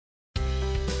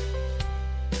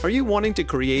Are you wanting to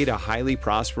create a highly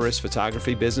prosperous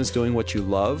photography business doing what you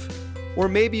love? Or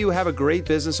maybe you have a great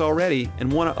business already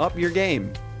and want to up your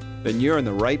game? Then you're in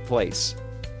the right place.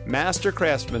 Master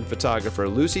craftsman photographer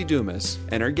Lucy Dumas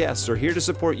and her guests are here to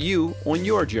support you on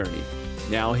your journey.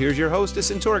 Now here's your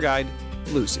hostess and tour guide,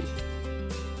 Lucy.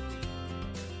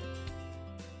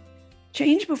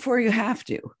 Change before you have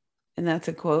to. And that's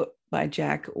a quote by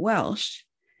Jack Welch.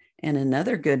 And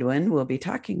another good one we'll be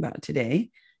talking about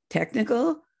today,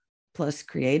 technical plus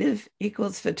creative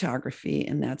equals photography.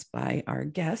 And that's by our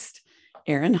guest,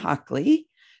 Aaron Hockley.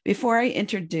 Before I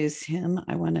introduce him,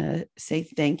 I want to say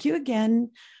thank you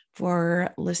again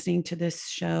for listening to this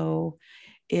show.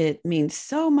 It means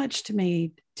so much to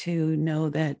me to know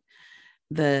that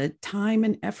the time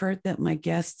and effort that my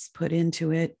guests put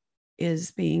into it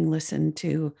is being listened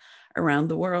to around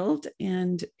the world.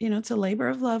 And, it's a labor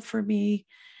of love for me.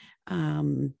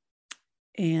 And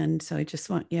so I just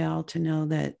want you all to know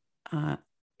that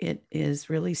it is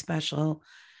really special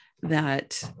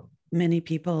that many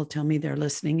people tell me they're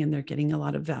listening and they're getting a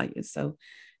lot of value. So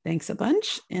thanks a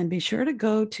bunch. And be sure to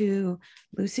go to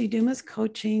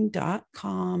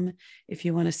lucydumascoaching.com if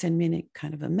you want to send me any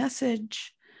kind of a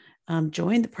message.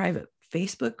 Join the private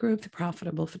Facebook group, The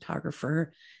Profitable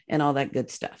Photographer, and all that good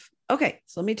stuff. Okay,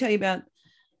 so let me tell you about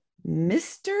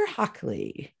Mr.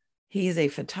 Hockley. He's a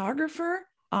photographer,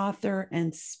 author,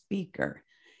 and speaker.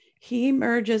 He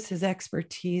merges his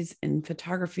expertise in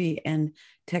photography and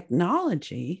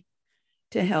technology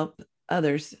to help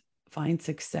others find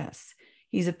success.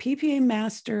 He's a PPA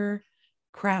master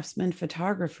craftsman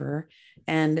photographer.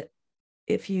 And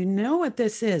if you know what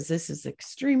this is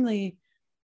extremely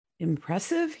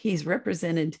impressive. He's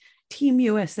represented Team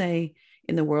USA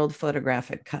in the World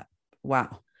Photographic Cup.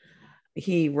 Wow.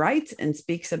 He writes and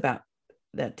speaks about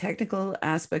the technical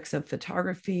aspects of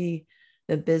photography,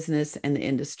 the business, and the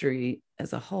industry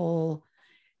as a whole.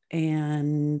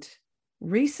 And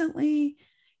recently,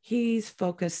 he's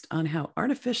focused on how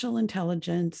artificial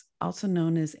intelligence, also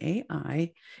known as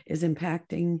AI, is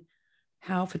impacting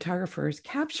how photographers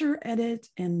capture, edit,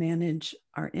 and manage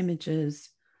our images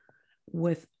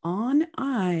with an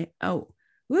eye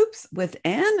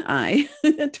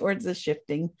towards the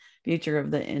shifting future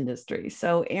of the industry.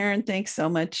 So Aaron, thanks so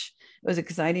much. It was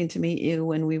exciting to meet you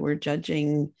when we were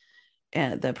judging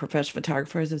the Professional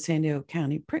Photographers of San Diego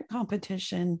County print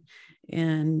competition.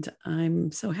 And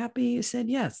I'm so happy you said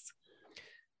yes.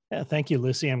 Yeah, thank you,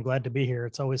 Lucy. I'm glad to be here.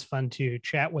 It's always fun to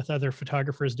chat with other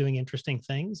photographers doing interesting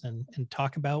things and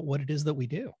talk about what it is that we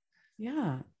do.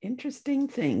 Yeah, interesting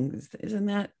things. Isn't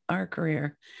that our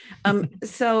career?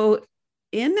 So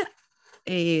in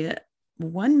a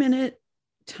 1 minute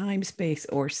time space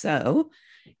or so,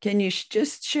 can you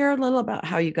just share a little about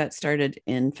how you got started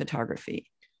in photography?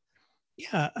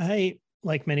 Yeah,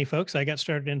 like many folks, I got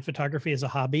started in photography as a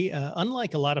hobby.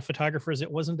 Unlike a lot of photographers,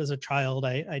 it wasn't as a child.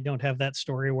 I don't have that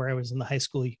story where I was in the high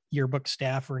school yearbook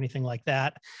staff or anything like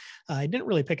that. I didn't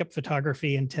really pick up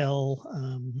photography until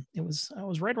I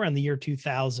was right around the year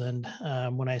 2000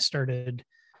 when I started,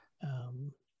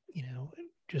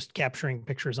 just capturing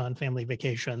pictures on family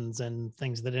vacations and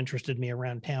things that interested me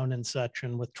around town and such,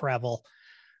 and with travel.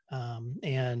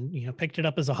 And picked it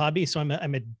up as a hobby. So I'm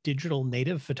a digital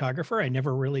native photographer. I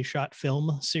never really shot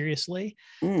film seriously.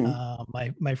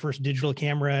 My first digital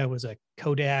camera was a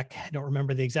Kodak. I don't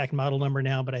remember the exact model number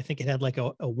now, but I think it had like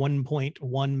a 1.1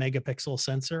 megapixel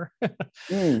sensor.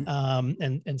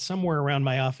 And somewhere around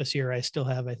my office here, I still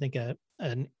have, I think,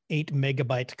 an 8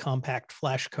 megabyte compact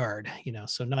flash card.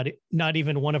 So not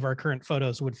even one of our current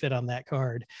photos would fit on that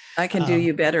card. I can do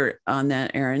you better on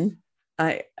that, Aaron.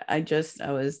 I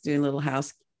was doing a little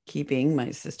housekeeping.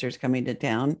 My sister's coming to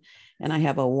town, and I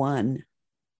have a 1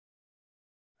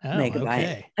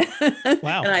 megabyte. Okay.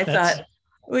 Wow. And I thought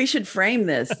we should frame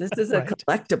this. This is a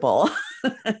collectible.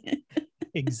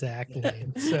 Exactly.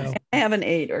 So I have an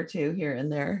 8 or 2 here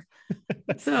and there.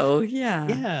 So yeah.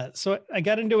 Yeah. So I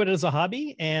got into it as a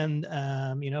hobby, and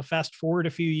fast forward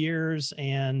a few years,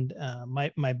 and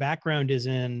my background is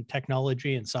in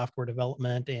technology and software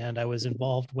development, and I was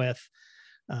involved with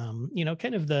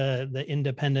kind of the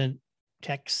independent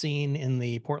tech scene in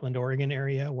the Portland, Oregon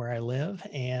area where I live.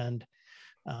 And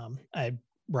I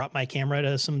brought my camera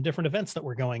to some different events that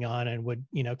were going on and would,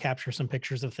 capture some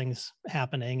pictures of things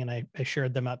happening. And I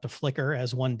shared them out to Flickr,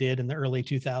 as one did in the early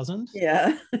 2000s.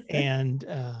 Yeah. And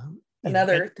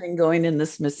another thing going in the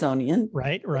Smithsonian.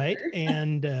 Right.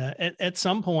 And at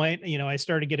some point, I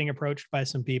started getting approached by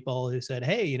some people who said,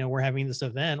 hey, we're having this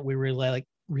event. We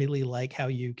really like how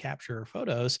you capture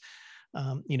photos.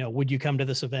 Would you come to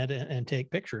this event and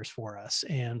take pictures for us?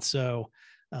 And so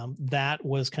that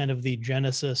was kind of the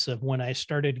genesis of when I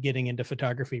started getting into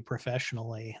photography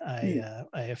professionally. I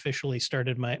officially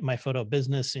started my photo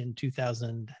business in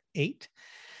 2008.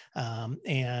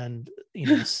 And,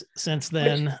 since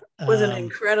then, was an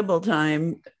incredible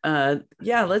time.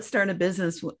 Let's start a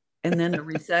business and then a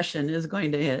recession is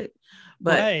going to hit.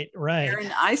 But right.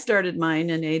 Aaron, I started mine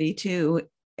in 82,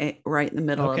 right in the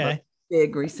middle of a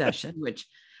big recession, which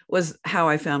was how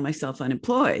I found myself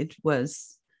unemployed.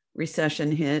 Was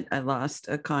recession hit. I lost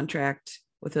a contract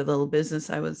with a little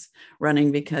business I was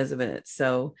running because of it.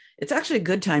 So it's actually a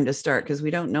good time to start because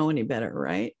we don't know any better,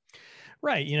 right?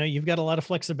 Right. You've got a lot of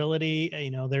flexibility.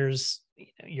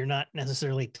 You're not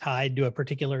necessarily tied to a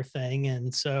particular thing.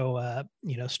 And so,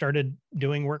 started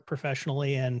doing work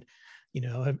professionally and,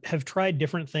 have tried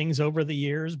different things over the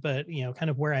years, but, kind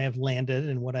of where I have landed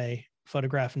and what I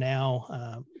photograph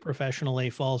now professionally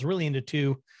falls really into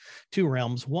two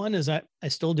realms. One is I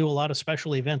still do a lot of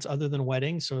special events other than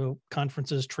weddings. So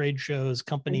conferences, trade shows,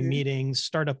 company meetings,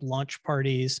 startup launch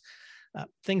parties,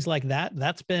 things like that.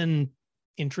 That's been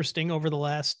interesting over the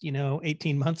last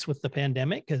 18 months with the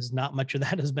pandemic, because not much of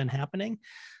that has been happening.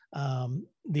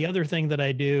 The other thing that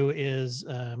I do is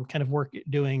kind of work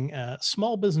doing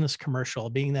small business commercial,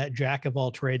 being that jack of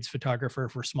all trades photographer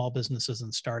for small businesses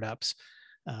and startups.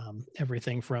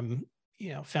 Everything from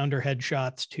founder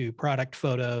headshots to product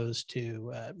photos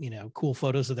to cool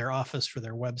photos of their office for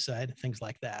their website, things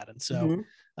like that. And so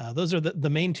those are the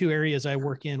main two areas I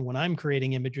work in when I'm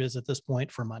creating images at this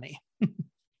point for money.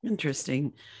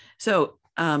 Interesting. So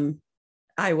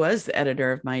I was the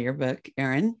editor of my yearbook,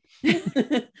 Aaron,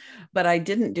 but I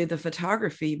didn't do the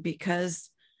photography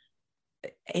because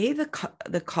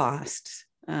the cost,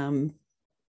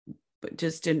 but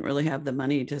just didn't really have the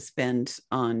money to spend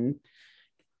on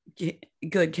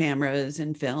good cameras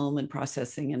and film and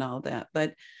processing and all that.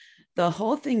 But the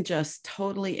whole thing just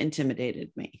totally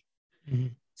intimidated me. Mm-hmm.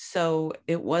 So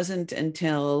it wasn't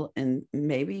until, and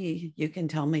maybe you can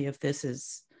tell me if this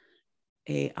is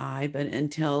AI, but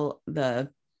until the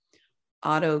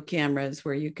auto cameras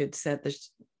where you could set the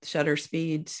shutter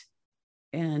speeds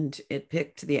and it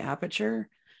picked the aperture.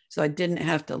 So I didn't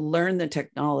have to learn the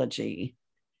technology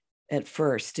at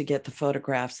first to get the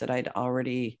photographs that I've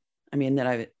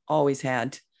always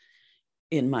had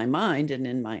in my mind and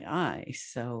in my eye.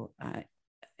 So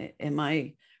am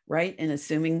I right in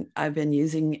assuming I've been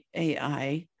using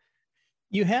AI?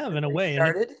 You have, in a way.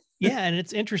 Started? And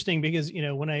it's interesting because,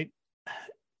 when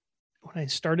I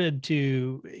started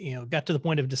to, got to the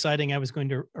point of deciding I was going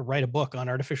to write a book on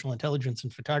artificial intelligence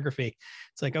and photography,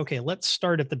 it's like, okay, let's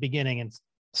start at the beginning and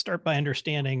start by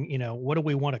understanding, what do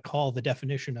we want to call the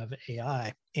definition of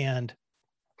AI? And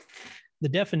the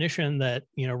definition that,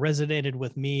 resonated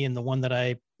with me and the one that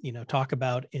I, talk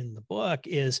about in the book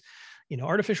is,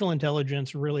 artificial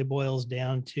intelligence really boils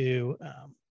down to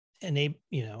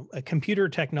a computer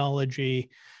technology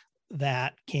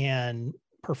that can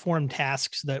perform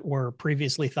tasks that were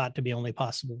previously thought to be only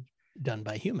possible done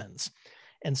by humans.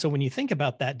 And so when you think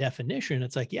about that definition,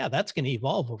 it's like, yeah, that's going to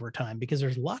evolve over time, because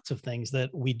there's lots of things that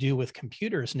we do with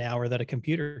computers now, or that a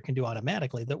computer can do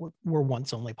automatically, that were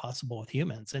once only possible with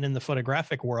humans. And in the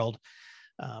photographic world,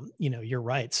 you're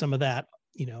right. Some of that,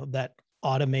 that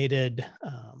automated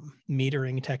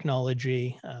metering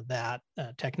technology, that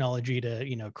technology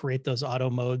to, create those auto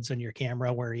modes in your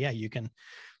camera where, you can,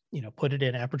 put it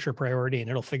in aperture priority and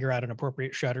it'll figure out an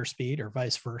appropriate shutter speed, or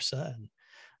vice versa. And,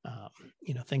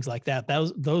 things like that.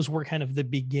 Those were kind of the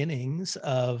beginnings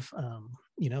of,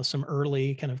 some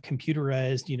early kind of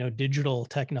computerized, digital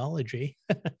technology,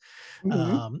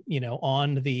 on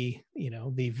the,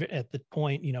 at the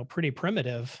point, pretty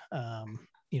primitive,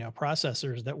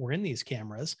 processors that were in these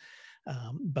cameras.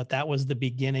 But that was the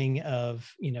beginning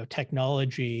of,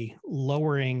 technology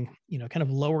lowering, kind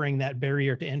of lowering that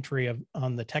barrier to entry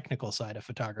on the technical side of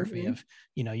photography. Of,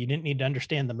 you didn't need to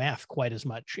understand the math quite as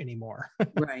much anymore.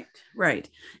 Right.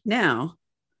 Now,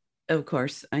 of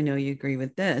course, I know you agree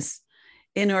with this.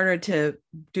 In order to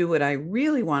do what I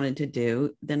really wanted to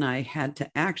do, then I had to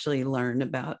actually learn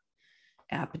about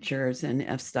apertures and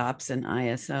f-stops and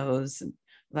ISOs. And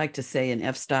I like to say an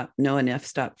f-stop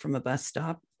from a bus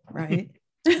stop. Right.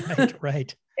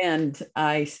 Right. And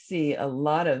I see a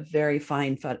lot of very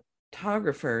fine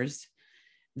photographers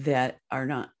that are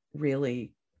not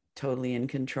really totally in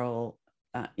control,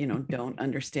 don't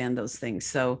understand those things.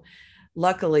 So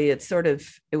luckily it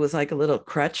was like a little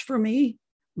crutch for me,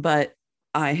 but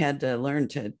I had to learn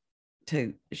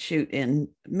to shoot in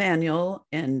manual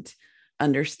and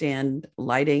understand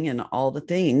lighting and all the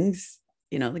things.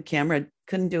 The camera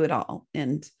couldn't do it all.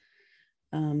 And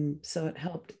so it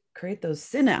helped create those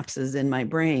synapses in my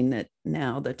brain that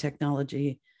now the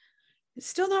technology is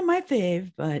still not my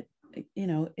fave, but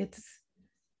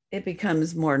it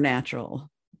becomes more natural.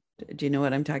 Do you know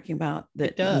what I'm talking about? That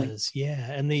it does,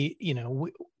 yeah. And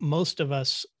most of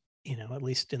us, at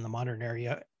least in the modern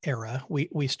era,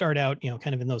 we start out,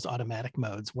 kind of in those automatic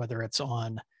modes, whether it's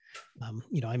on,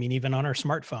 even on our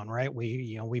smartphone, right?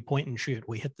 We point and shoot,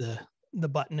 we hit the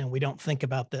button and we don't think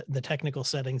about the technical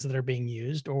settings that are being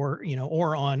used, or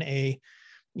on a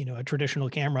traditional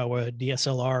camera or a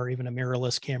DSLR or even a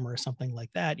mirrorless camera or something like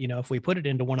that. If we put it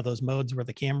into one of those modes where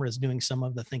the camera is doing some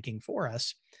of the thinking for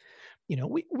us,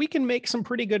 we can make some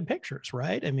pretty good pictures,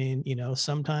 right? I mean,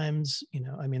 sometimes,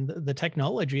 the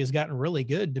technology has gotten really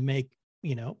good to make,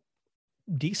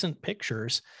 decent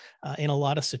pictures in a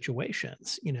lot of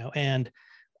situations, and,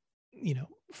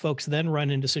 folks then run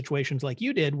into situations like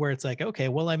you did, where it's like, okay,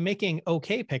 well, I'm making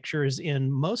okay pictures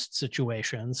in most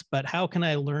situations, but how can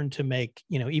I learn to make,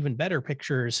 even better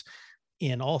pictures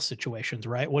in all situations,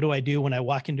 right? What do I do when I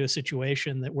walk into a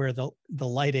situation that where the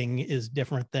lighting is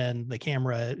different than the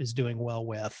camera is doing well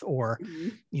with, or,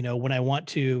 when I want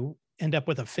to end up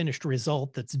with a finished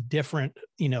result that's different,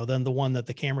 than the one that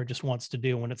the camera just wants to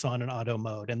do when it's on an auto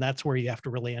mode. And that's where you have to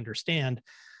really understand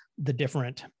the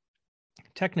different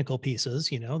technical pieces,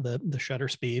 the shutter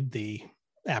speed, the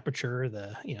aperture,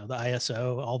 the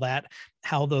ISO, all that,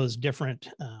 how those different,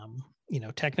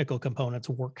 technical components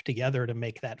work together to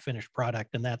make that finished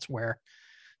product. And that's where,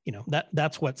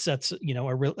 that's what sets,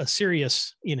 a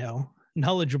serious,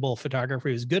 knowledgeable photographer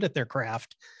who's good at their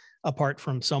craft apart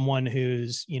from someone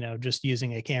who's, just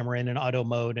using a camera in an auto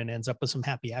mode and ends up with some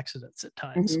happy accidents at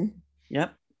times.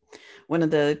 Yep. One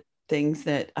of the things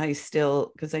that I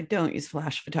still, because I don't use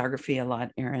flash photography a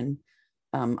lot, Aaron,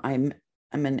 I'm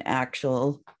an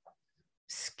actual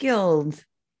skilled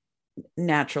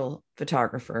natural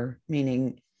photographer,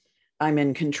 meaning I'm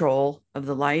in control of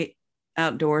the light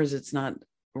outdoors. It's not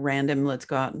random, let's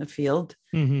go out in the field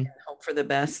and hope for the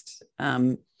best.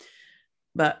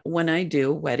 But when I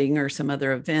do a wedding or some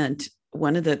other event,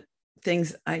 one of the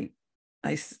things I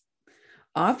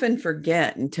often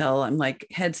forget until I'm like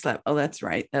head slap, oh, that's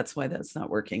right, that's why that's not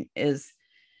working, is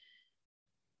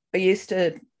I used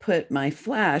to put my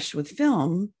flash with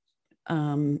film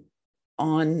on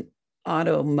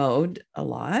auto mode a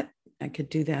lot. I could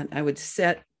do that. I would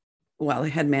set, I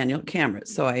had manual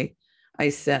cameras, so I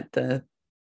set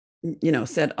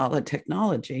set all the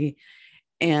technology,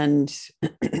 and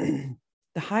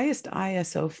the highest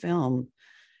ISO film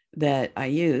that I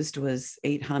used was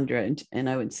 800, and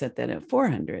I would set that at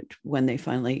 400 when they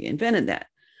finally invented that.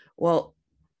 Well,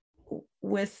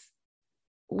 with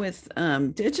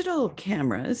digital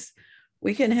cameras,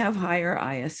 we can have higher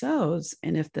ISOs,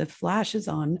 and if the flash is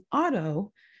on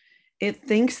auto, it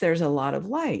thinks there's a lot of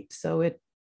light, so it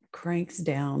cranks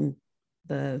down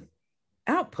the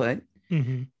output,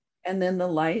 and then the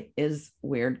light is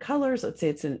weird colors. Let's say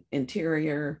it's an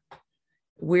interior,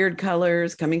 weird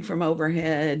colors coming from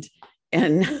overhead.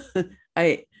 And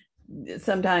I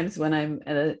sometimes when I'm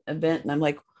at an event and I'm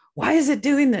like, why is it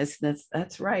doing this?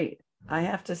 That's right. I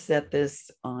have to set this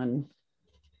on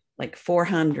like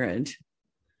 400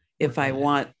 if I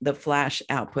want the flash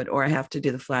output, or I have to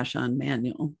do the flash on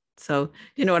manual. So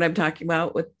you know what I'm talking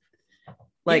about with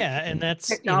and that's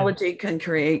technology can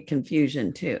create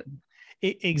confusion too.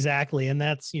 Exactly. And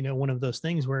that's, one of those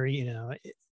things where,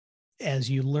 as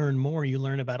you learn more, you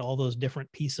learn about all those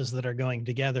different pieces that are going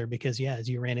together, because as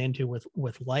you ran into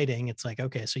with lighting, it's like,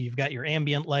 okay, so you've got your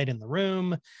ambient light in the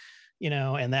room,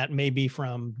 and that may be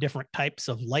from different types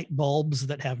of light bulbs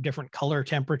that have different color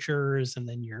temperatures. And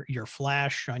then your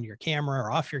flash on your camera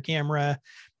or off your camera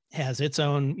has its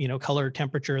own, color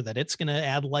temperature that it's going to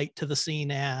add light to the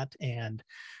scene at. And,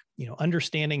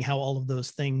 understanding how all of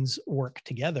those things work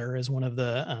together is one of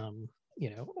the,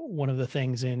 one of the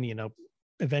things in,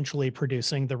 eventually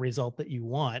producing the result that you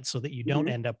want, so that you don't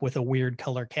end up with a weird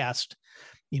color cast.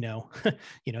 You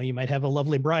might have a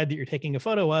lovely bride that you're taking a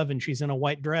photo of, and she's in a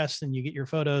white dress, and you get your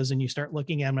photos and you start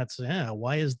looking at them and say,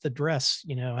 why is the dress,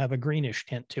 have a greenish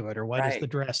tint to it? Or why does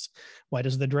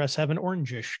the dress have an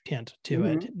orangish tint to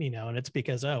it? And it's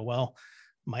because,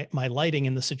 my lighting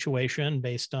in the situation,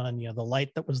 based on, the light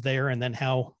that was there, and then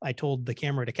how I told the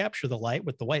camera to capture the light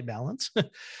with the white balance,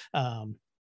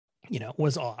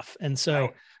 was off. And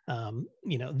so,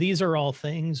 these are all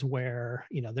things where,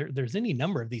 there's any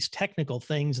number of these technical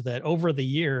things that over the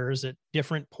years, at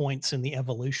different points in the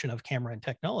evolution of camera and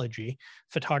technology,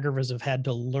 photographers have had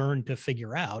to learn to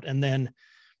figure out. And then,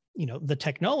 the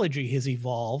technology has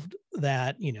evolved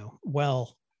that,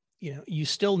 you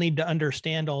still need to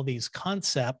understand all these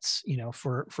concepts,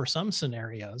 for some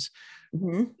scenarios,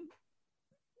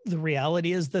 the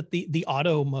reality is that the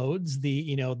auto modes,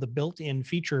 the built-in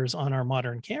features on our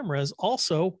modern cameras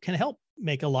also can help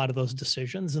make a lot of those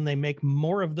decisions, and they make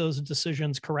more of those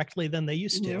decisions correctly than they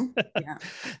used to.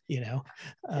 Yeah.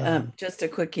 Just a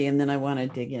quickie, and then I want to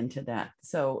dig into that.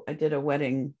 So I did a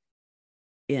wedding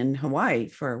in Hawaii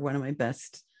for one of my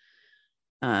best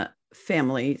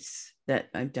families that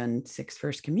I've done 6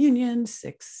 first communions,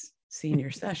 6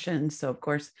 senior sessions. So of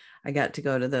course I got to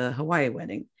go to the Hawaii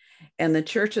wedding, and the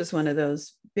church is one of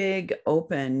those big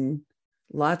open,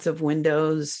 lots of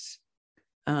windows,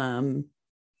 lots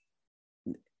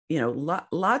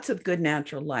of good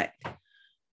natural light,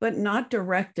 but not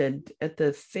directed at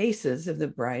the faces of the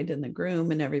bride and the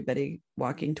groom and everybody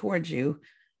walking towards you,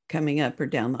 coming up or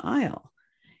down the aisle.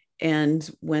 And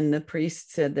when the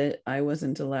priest said that I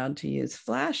wasn't allowed to use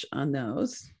flash on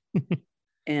those,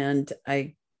 and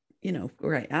I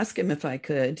asked him if I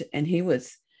could, and he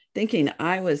was thinking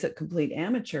I was a complete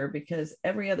amateur because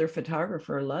every other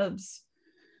photographer loves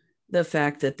the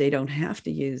fact that they don't have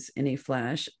to use any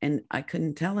flash. And I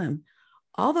couldn't tell him,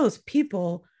 all those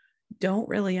people don't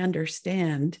really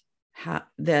understand how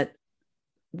that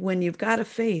when you've got a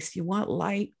face, you want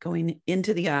light going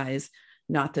into the eyes,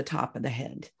 not the top of the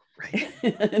head.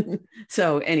 Right.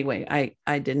 So anyway,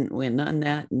 I didn't win on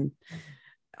that, and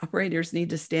operators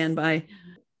need to stand by.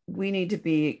 We need to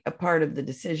be a part of the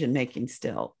decision making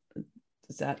still.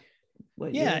 Is that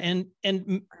what? Yeah,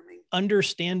 and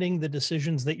understanding the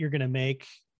decisions that you're going to make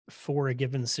for a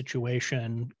given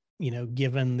situation,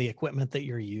 given the equipment that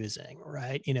you're using,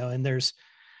 right? And there's,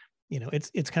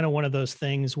 it's kind of one of those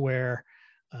things where,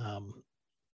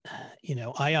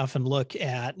 I often look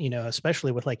at,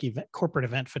 especially with like corporate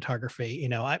event photography,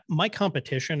 my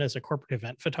competition as a corporate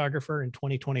event photographer in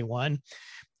 2021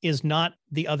 is not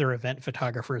the other event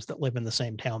photographers that live in the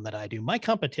same town that I do. My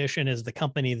competition is the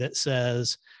company that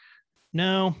says,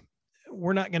 no,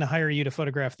 we're not going to hire you to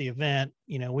photograph the event.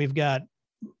 We've got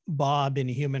Bob in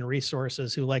human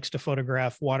resources who likes to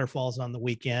photograph waterfalls on the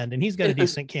weekend, and he's got a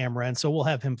decent camera. And so we'll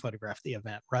have him photograph the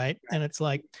event. Right. And it's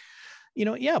like,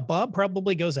 yeah, Bob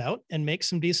probably goes out and makes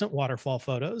some decent waterfall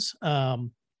photos.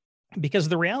 Because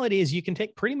the reality is you can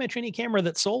take pretty much any camera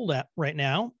that's sold at right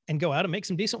now and go out and make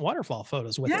some decent waterfall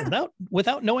photos with it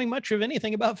without knowing much of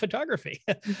anything about photography.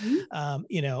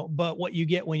 Mm-hmm. But what you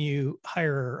get when you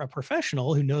hire a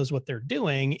professional who knows what they're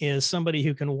doing is somebody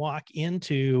who can walk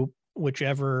into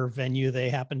whichever venue they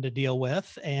happen to deal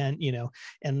with and,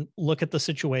 and look at the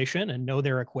situation and know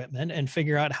their equipment and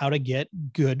figure out how to get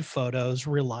good photos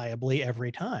reliably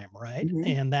every time. Right. Mm-hmm.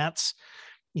 And that's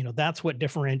what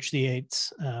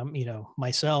differentiates,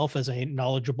 myself as a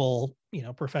knowledgeable,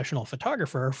 professional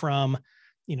photographer from,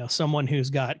 someone who's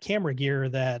got camera gear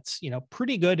that's,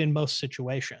 pretty good in most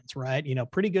situations, right?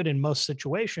 Pretty good in most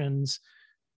situations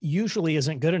usually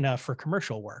isn't good enough for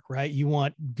commercial work, right? You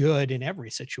want good in every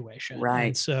situation. Right.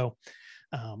 And so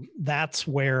that's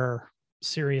where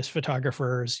serious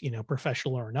photographers,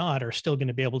 professional or not, are still going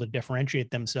to be able to differentiate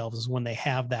themselves is when they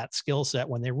have that skill set,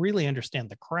 when they really understand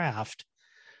the craft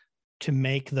to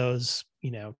make those,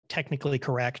 technically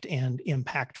correct and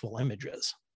impactful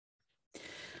images.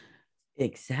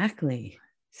 Exactly.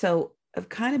 So I've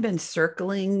kind of been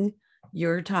circling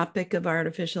your topic of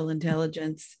artificial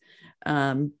intelligence.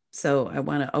 So I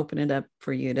want to open it up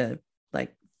for you to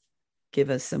give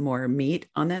us some more meat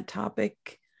on that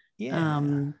topic. Yeah.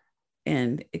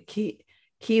 And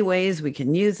key ways we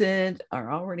can use it,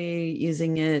 are already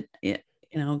using it,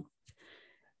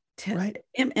 right.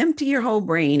 Empty your whole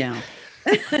brain out.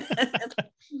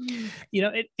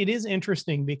 It is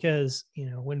interesting because,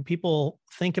 when people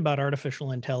think about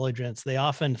artificial intelligence, they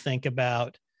often think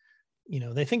about,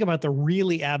 the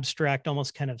really abstract,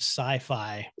 almost kind of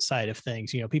sci-fi side of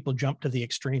things. People jump to the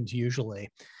extremes usually.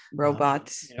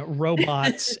 Robots,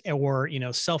 robots or,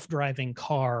 self-driving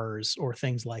cars or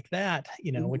things like that,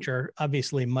 mm-hmm. which are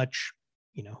obviously much,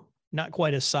 not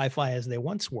quite as sci-fi as they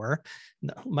once were,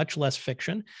 much less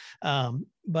fiction.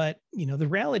 But, the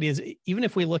reality is, even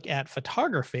if we look at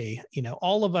photography,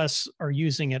 all of us are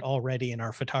using it already in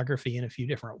our photography in a few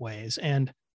different ways.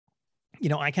 And,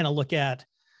 I kind of look at,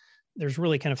 there's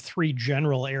really kind of 3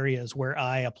 general areas where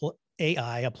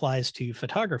AI applies to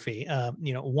photography.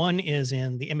 One is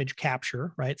in the image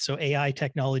capture, right? So AI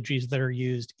technologies that are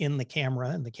used in the camera,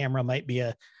 and the camera might be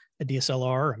a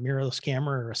DSLR, a mirrorless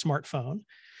camera, or a smartphone.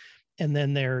 And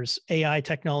then there's AI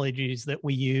technologies that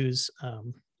we use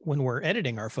when we're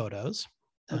editing our photos,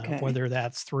 whether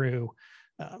that's through,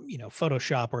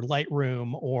 Photoshop or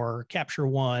Lightroom or Capture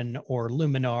One or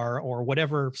Luminar or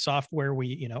whatever software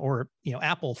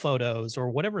Apple Photos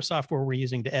or whatever software we're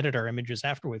using to edit our images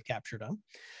after we've captured them.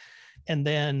 And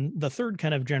then the third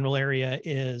kind of general area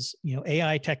is,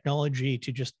 AI technology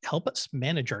to just help us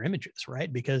manage our images,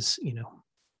 right? Because,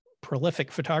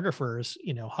 prolific photographers,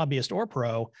 hobbyist or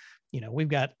pro, we've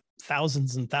got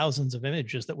thousands and thousands of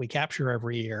images that we capture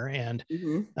every year, and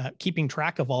keeping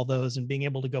track of all those and being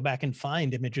able to go back and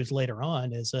find images later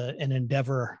on is an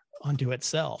endeavor unto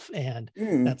itself. And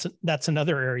that's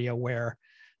another area where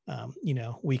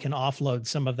we can offload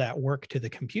some of that work to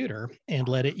the computer and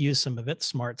let it use some of its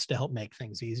smarts to help make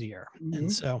things easier.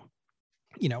 And so,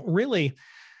 really,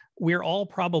 we're all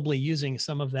probably using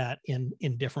some of that in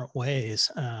different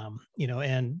ways.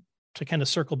 And to kind of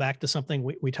circle back to something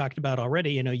we talked about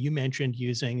already, you mentioned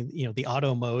using, the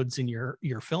auto modes in your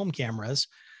film cameras.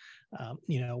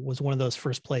 Was one of those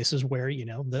first places where,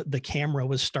 the camera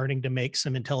was starting to make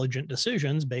some intelligent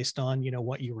decisions based on,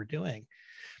 what you were doing.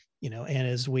 And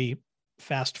as we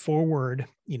fast forward,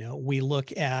 we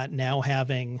look at now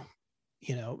having,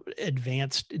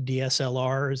 advanced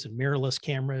DSLRs and mirrorless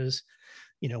cameras.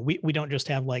 We don't just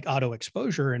have like auto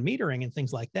exposure and metering and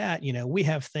things like that. We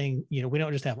have we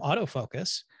don't just have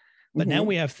autofocus, but now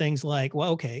we have things like,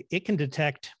 well, okay, it can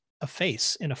detect a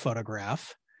face in a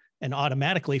photograph and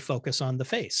automatically focus on the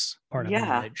face part of the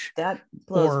image. That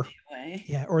blows me away.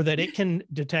 Yeah, or that it can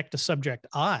detect a subject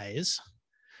eyes,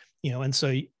 and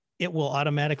so it will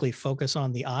automatically focus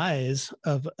on the eyes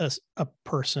of a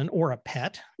person or a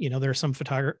pet. There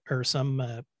are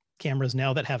some cameras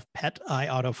now that have pet eye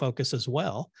autofocus as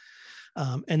well,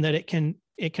 and that it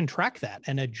can track that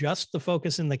and adjust the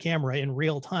focus in the camera in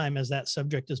real time as that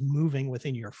subject is moving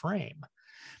within your frame.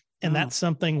 And that's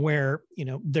something where,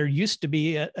 there used to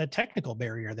be a technical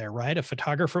barrier there, right? A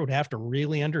photographer would have to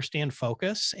really understand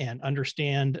focus and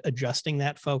understand adjusting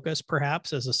that focus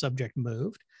perhaps as a subject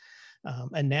moved.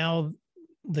 And now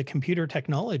the computer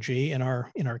technology in our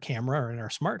camera or in our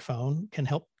smartphone can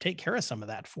help take care of some of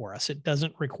that for us. It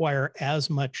doesn't require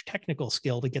as much technical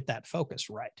skill to get that focus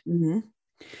right.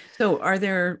 So are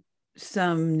there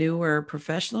some newer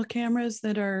professional cameras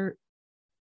that are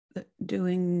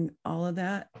doing all of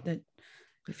that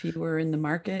if you were in the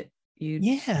market,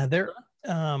 there,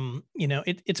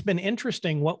 it's been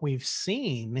interesting. What we've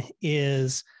seen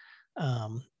is,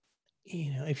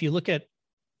 if you look at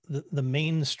the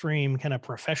mainstream kind of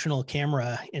professional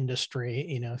camera industry,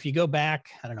 if you go back,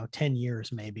 10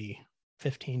 years, maybe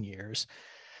 15 years,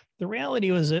 the reality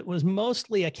was it was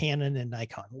mostly a Canon and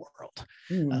Nikon world.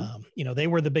 They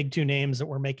were the big two names that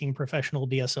were making professional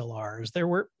DSLRs. There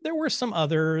were some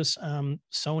others.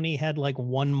 Sony had like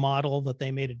one model that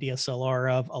they made a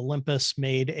DSLR of. Olympus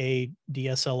made a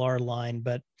DSLR line,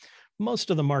 but most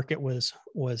of the market was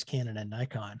Canon and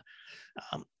Nikon.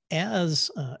 As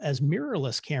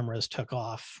mirrorless cameras took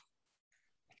off,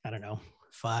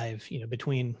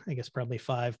 between, I guess, probably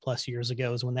 5+ years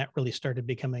ago is when that really started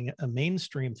becoming a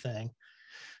mainstream thing.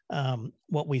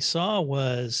 What we saw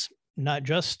was not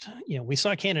just, we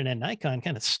saw Canon and Nikon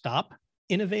kind of stop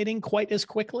innovating quite as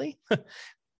quickly.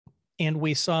 And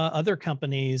we saw other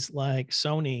companies like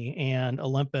Sony and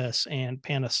Olympus and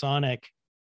Panasonic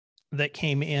that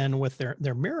came in with their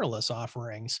mirrorless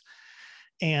offerings.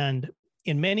 And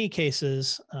in many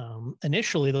cases,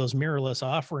 initially those mirrorless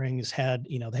offerings had,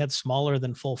 they had smaller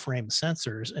than full frame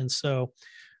sensors. And so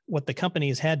what the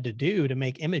companies had to do to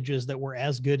make images that were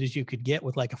as good as you could get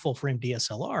with like a full frame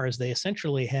DSLR is they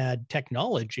essentially had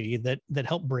technology that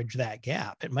helped bridge that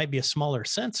gap. It might be a smaller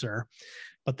sensor,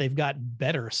 but they've got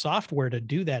better software to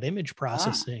do that image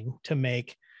processing to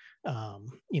make,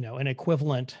 an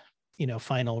equivalent,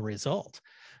 final result.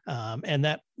 And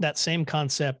that same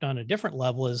concept on a different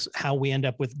level is how we end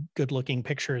up with good looking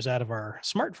pictures out of our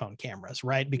smartphone cameras,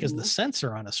 right? Because the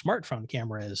sensor on a smartphone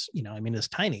camera is, is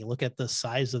tiny. Look at the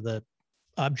size of the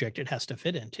object it has to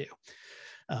fit into.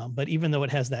 But even though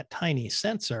it has that tiny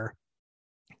sensor,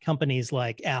 companies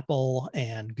like Apple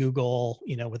and Google,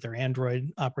 with their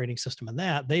Android operating system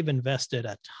and they've invested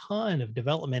a ton of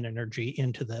development energy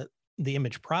into the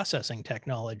image processing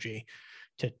technology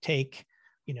to take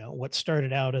what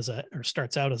starts out as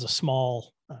a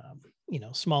small,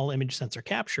 small image sensor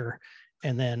capture,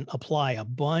 and then apply a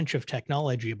bunch of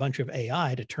technology, a bunch of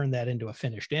AI to turn that into a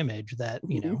finished image that,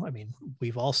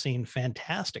 we've all seen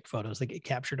fantastic photos that get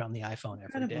captured on the iPhone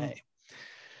every day.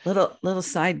 Little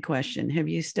side question. Have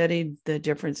you studied the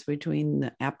difference between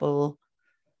the Apple,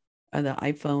 the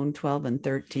iPhone 12 and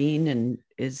 13, and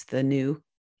is the new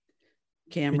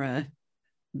camera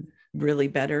really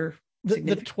better?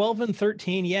 The 12 and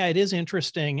 13, yeah, it is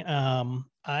interesting. I'm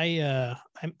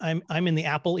in the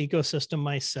Apple ecosystem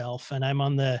myself, and I'm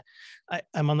on the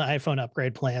iPhone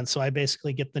upgrade plan. So I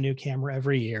basically get the new camera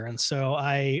every year. And so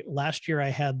last year I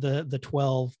had the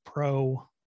 12 Pro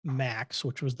Max,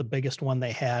 which was the biggest one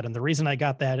they had. And the reason I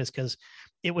got that is because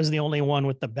it was the only one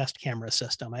with the best camera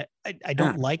system. I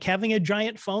don't like having a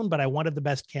giant phone, but I wanted the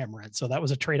best camera. And so that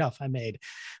was a trade-off I made.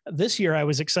 This year, I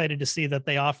was excited to see that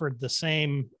they offered the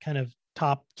same kind of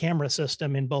top camera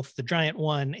system in both the giant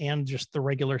one and just the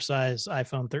regular size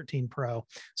iPhone 13 Pro.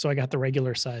 So I got the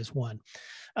regular size one.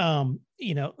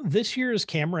 This year's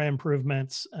camera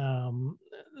improvements,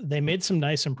 they made some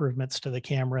nice improvements to the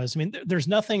cameras. I mean, there's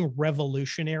nothing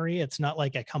revolutionary. It's not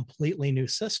like a completely new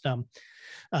system,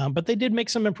 but they did make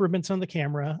some improvements on the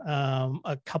camera.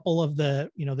 A couple of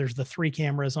there's the 3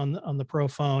 cameras on the Pro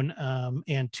phone,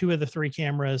 and 2 of the 3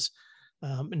 cameras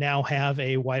now have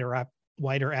a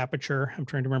wider aperture. I'm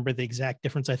trying to remember the exact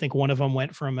difference. I think one of them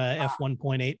went from a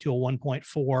f1.8 to a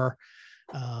 1.4.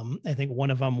 I think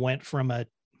one of them went from a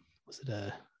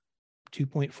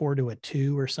 2.4 to a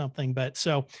 2 or something. But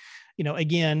so,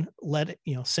 again,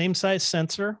 same size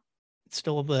sensor. It's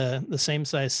still the same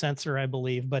size sensor, I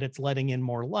believe, but it's letting in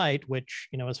more light, which,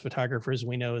 as photographers,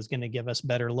 we know is going to give us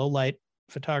better low light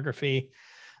photography,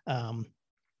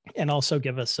 and also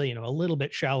give us a little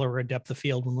bit shallower depth of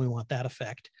field when we want that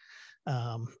effect.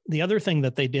 The other thing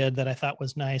that they did that I thought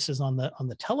was nice is on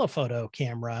the telephoto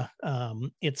camera.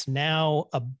 It's now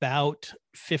about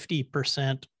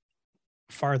 50%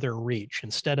 farther reach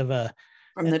instead of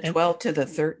from the 12 to the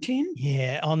 13.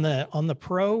 Yeah, on the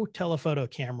Pro telephoto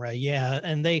camera. Yeah,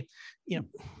 and they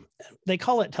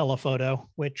call it telephoto,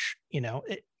 which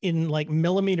in like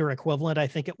millimeter equivalent, I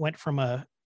think it went from I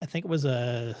think it was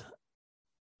a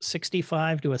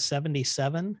 65 to a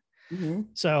 77. Mm-hmm.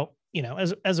 So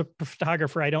as a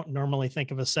photographer, I don't normally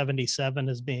think of a 77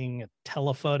 as being a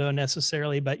telephoto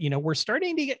necessarily, but we're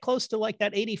starting to get close to like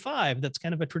that 85. That's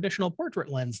kind of a traditional portrait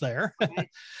lens there.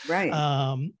 Right.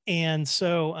 And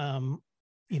so,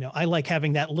 I like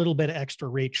having that little bit of extra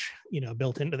reach,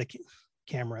 built into the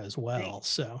camera as well.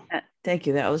 So thank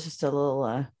you. That was just a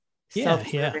little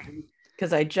self-serving,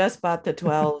 because I just bought the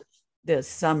 12 this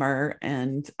summer,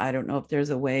 and I don't know if there's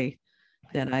a way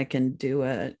that I can do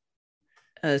a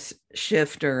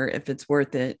shift, or if it's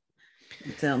worth it.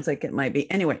 It sounds like it might be.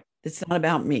 Anyway, it's not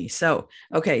about me. So,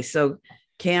 okay. So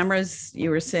cameras,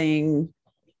 you were saying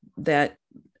that,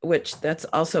 which that's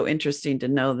also interesting to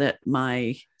know that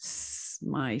my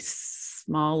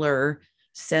smaller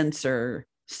sensor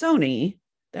Sony,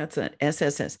 that's an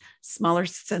SSS, smaller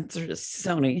sensor to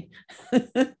Sony.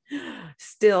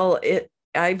 Still,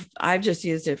 I've just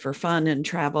used it for fun and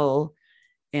travel.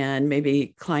 And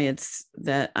maybe clients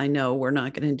that I know we're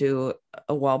not going to do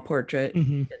a wall portrait.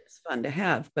 Mm-hmm. It's fun to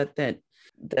have, but that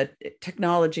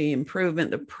technology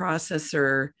improvement, the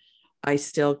processor, I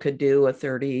still could do a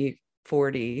 30,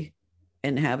 40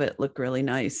 and have it look really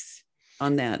nice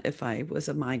on that if I was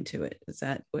a mind to it. Is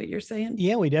that what you're saying?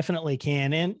 Yeah, we definitely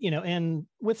can. And, and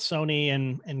with Sony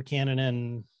and Canon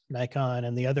and Nikon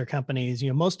and the other companies,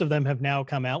 most of them have now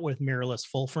come out with mirrorless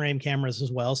full frame cameras as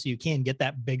well. So you can get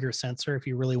that bigger sensor if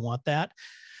you really want that.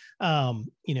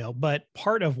 But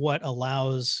part of what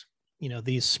allows,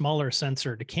 these smaller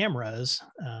sensor to cameras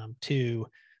to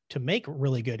make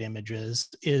really good images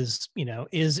is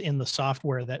in the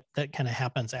software that kind of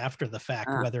happens after the fact,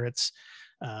 whether it's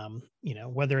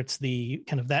the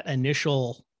kind of that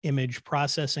initial image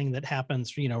processing that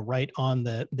happens, right on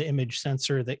the image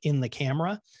sensor in the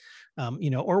camera,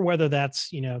 or whether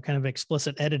that's, kind of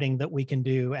explicit editing that we can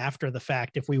do after the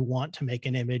fact if we want to make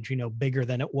an image, bigger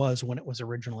than it was when it was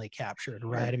originally captured,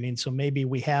 right? I mean, so maybe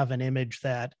we have an image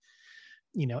that,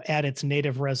 at its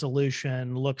native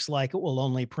resolution looks like it will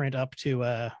only print up to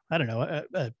a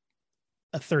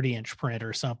 30-inch print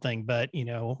or something, but,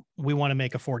 we want to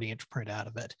make a 40-inch print out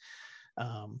of it.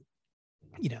 So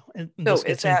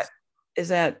is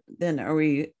that then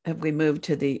have we moved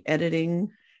to the editing?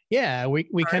 Yeah,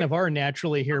 we kind of are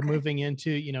naturally here, moving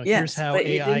into, here's how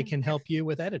AI can help you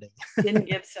with editing. Didn't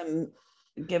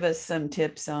give us some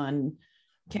tips on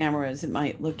cameras it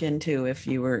might look into if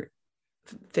you were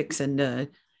fixing to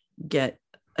get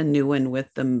a new one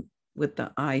with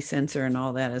the eye sensor and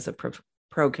all that as a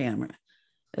pro camera.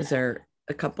 Is there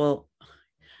a couple?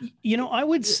 I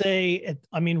would say,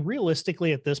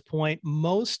 realistically at this point,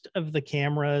 most of the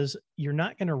cameras, you're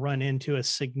not going to run into a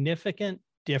significant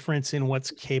difference in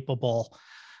what's capable,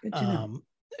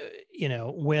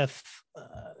 with,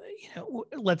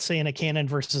 let's say in a Canon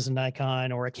versus a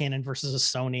Nikon, or a Canon versus a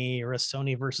Sony, or a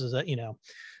Sony versus a,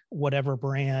 whatever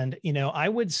brand. I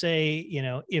would say,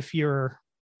 if you're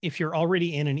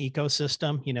already in an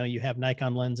ecosystem, you have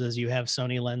Nikon lenses, you have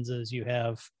Sony lenses, you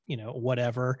have,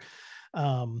 whatever,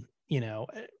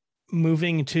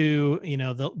 moving to,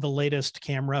 the latest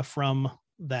camera from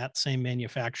that same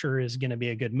manufacturer is going to be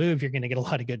a good move. You're going to get a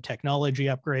lot of good technology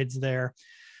upgrades there.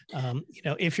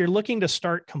 If you're looking to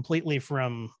start completely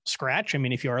from scratch, I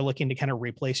mean, if you are looking to kind of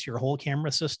replace your whole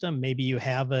camera system, maybe you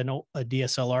have a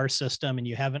DSLR system and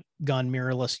you haven't gone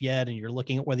mirrorless yet, and you're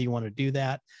looking at whether you want to do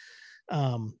that.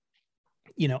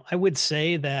 I would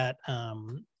say that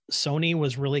Sony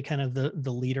was really kind of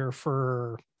the leader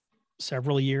for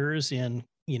several years in,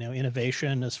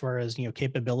 innovation as far as,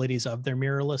 capabilities of their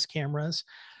mirrorless cameras.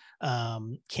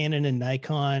 Canon and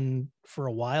Nikon for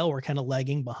a while were kind of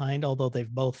lagging behind, although they've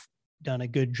both done a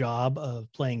good job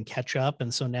of playing catch up.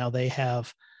 And so now they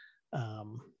have,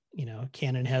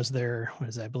 Canon has their,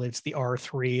 I believe it's the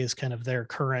R3 is kind of their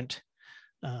current,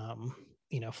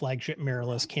 flagship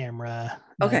mirrorless camera.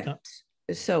 Okay. Nikon.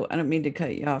 So I don't mean to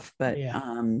cut you off, but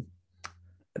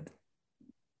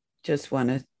just want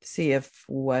to see if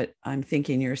what I'm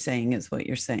thinking you're saying is what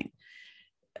you're saying.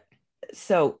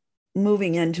 So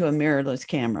moving into a mirrorless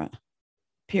camera,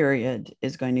 period,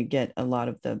 is going to get a lot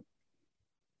of the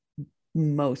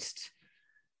most,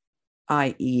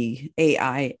 i.e.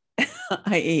 AI,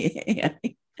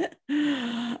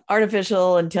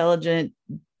 artificial intelligent,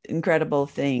 incredible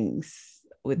things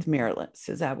with mirrorless.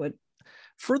 Is that what?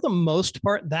 For the most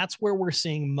part, that's where we're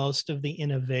seeing most of the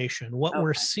innovation. What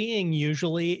we're seeing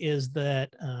usually is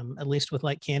that, at least with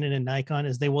like Canon and Nikon,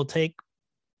 is they will take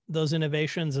those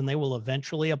innovations and they will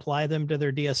eventually apply them to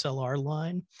their DSLR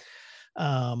line.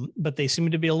 But they seem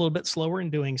to be a little bit slower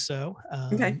in doing so.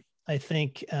 I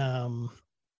think,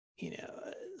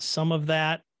 some of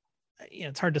that,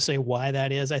 it's hard to say why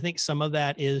that is. I think some of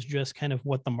that is just kind of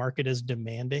what the market is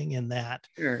demanding, in that,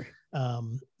 sure.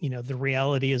 The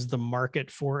reality is the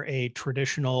market for a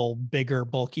traditional, bigger,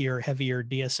 bulkier, heavier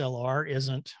DSLR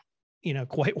isn't,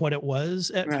 quite what it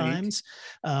was at times.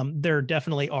 There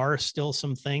definitely are still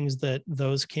some things that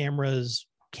those cameras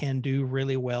can do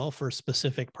really well for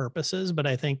specific purposes. But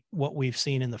I think what we've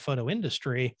seen in the photo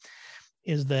industry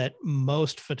is that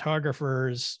most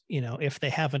photographers, if they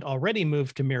haven't already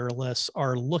moved to mirrorless,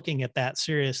 are looking at that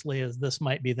seriously as this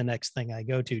might be the next thing I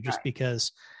go to, just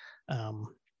because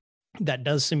that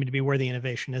does seem to be where the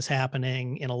innovation is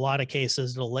happening. In a lot of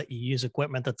cases, it'll let you use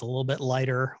equipment that's a little bit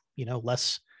lighter,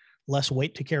 less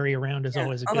weight to carry around is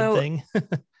always a good thing.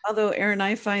 Although, Aaron,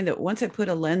 I find that once I put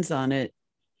a lens on it,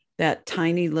 that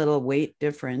tiny little weight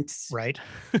difference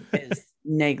is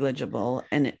negligible,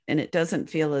 and it doesn't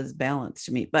feel as balanced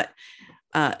to me. But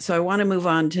so I want to move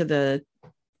on to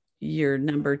your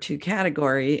number 2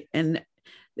 category, and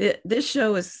this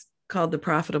show is called The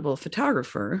Profitable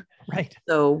Photographer. Right.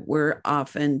 So we're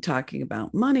often talking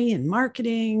about money and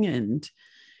marketing and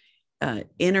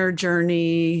inner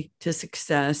journey to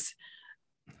success.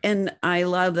 And I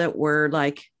love that we're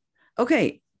like,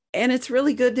 okay, and it's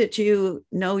really good that you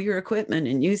know your equipment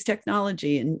and use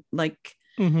technology, and like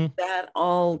that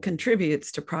all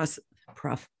contributes to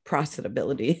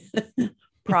profitability.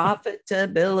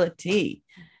 Profitability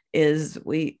is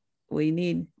we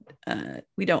need,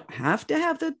 we don't have to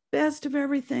have the best of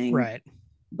everything, right?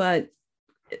 But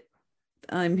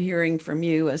I'm hearing from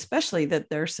you, especially, that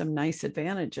there's some nice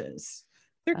advantages.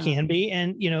 There can be,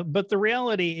 and but the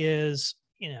reality is,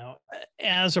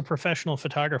 as a professional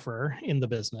photographer in the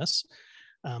business,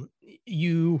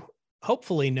 you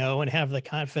hopefully know and have the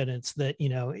confidence that,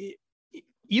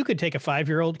 you could take a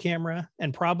 5-year-old camera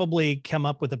and probably come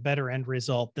up with a better end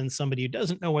result than somebody who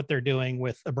doesn't know what they're doing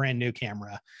with a brand new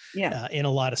camera. In a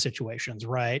lot of situations,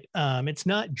 right? It's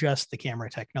not just the camera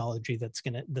technology that's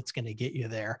gonna get you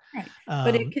there, right.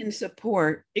 But it can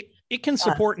support. It can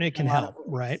support and it can help,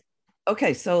 right?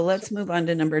 Okay, so let's move on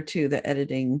to number 2, the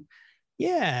editing.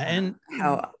 And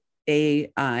how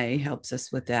AI helps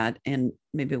us with that, and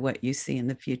maybe what you see in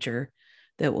the future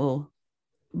that will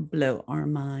blow our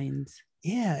minds.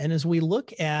 Yeah. And as we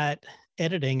look at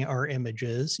editing our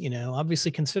images,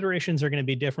 obviously considerations are going to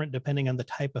be different depending on the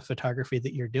type of photography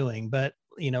that you're doing. But,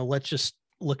 let's just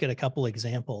look at a couple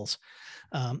examples.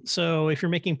 So if you're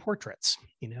making portraits,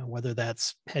 whether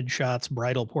that's headshots,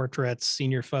 bridal portraits,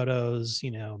 senior photos,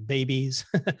 babies,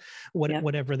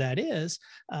 whatever that is,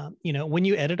 when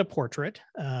you edit a portrait,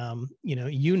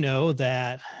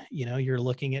 that, you're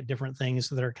looking at different things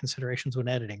that are considerations when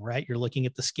editing, right? You're looking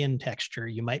at the skin texture.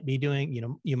 You might be doing,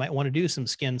 you might want to do some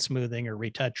skin smoothing or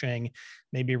retouching,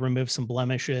 maybe remove some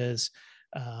blemishes.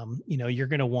 You're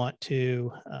going to want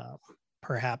to,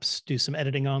 perhaps do some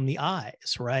editing on the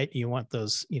eyes, right? You want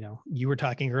those, you were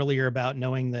talking earlier about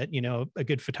knowing that, a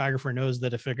good photographer knows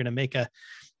that if they're going to make a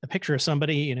picture of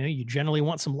somebody, you generally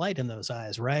want some light in those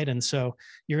eyes, right? And so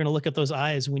you're going to look at those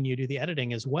eyes when you do the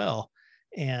editing as well.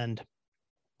 And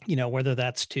whether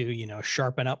that's to,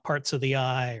 sharpen up parts of the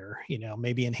eye or,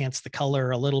 maybe enhance the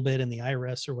color a little bit in the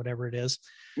iris or whatever it is.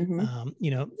 Mhm.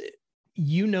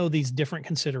 These different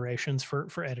considerations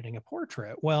for editing a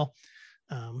portrait. Well,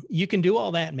 you can do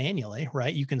all that manually,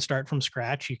 right? You can start from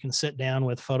scratch. You can sit down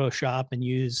with Photoshop and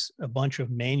use a bunch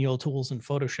of manual tools in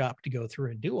Photoshop to go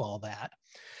through and do all that,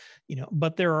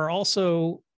 but there are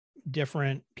also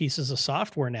different pieces of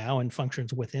software now and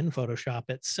functions within Photoshop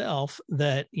itself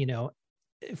that,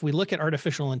 if we look at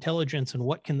artificial intelligence and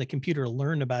what can the computer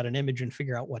learn about an image and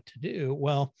figure out what to do,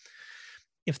 well,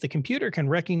 if the computer can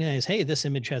recognize, hey, this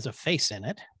image has a face in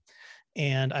it,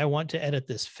 and I want to edit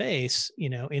this face,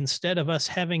 instead of us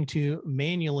having to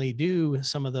manually do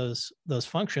some of those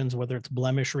functions, whether it's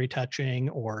blemish retouching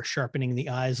or sharpening the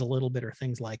eyes a little bit or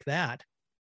things like that,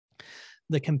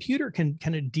 the computer can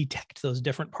kind of detect those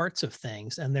different parts of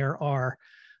things. And there are,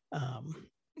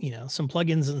 some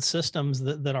plugins and systems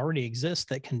that already exist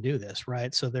that can do this,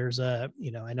 right? So there's I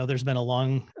know there's been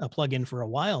a plugin for a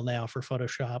while now for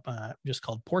Photoshop, just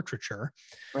called Portraiture.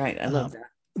 Right. I love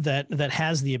that. That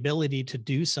has the ability to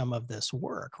do some of this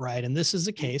work, right? And this is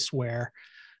a case where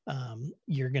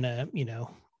you're gonna,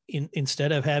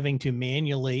 instead of having to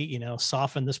manually,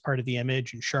 soften this part of the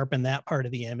image and sharpen that part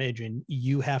of the image, and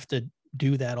you have to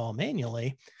do that all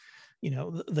manually,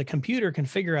 the computer can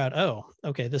figure out, oh,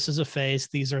 okay, this is a face,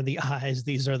 these are the eyes,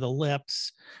 these are the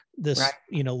lips, this,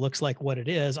 Right. Looks like what it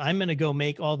is. I'm going to go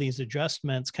make all these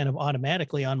adjustments kind of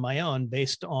automatically on my own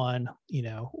based on,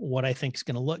 what I think is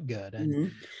going to look good.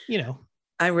 And,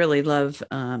 I really love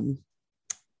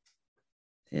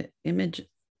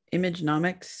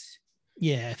Imagenomics.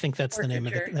 Yeah, I think that's the name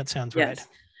of it. That sounds right.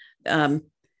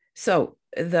 So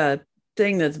the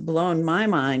thing that's blown my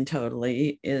mind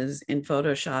totally is in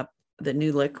Photoshop, the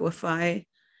new Liquify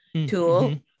tool.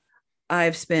 Mm-hmm.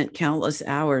 I've spent countless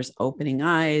hours opening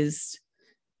eyes.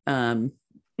 That's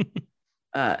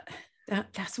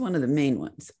one of the main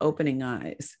ones, opening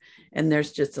eyes. And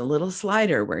there's just a little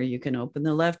slider where you can open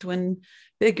the left one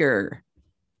bigger,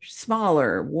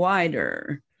 smaller,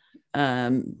 wider.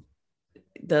 The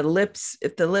lips,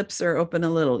 if the lips are open a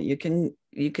little, you can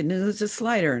use a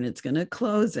slider and it's going to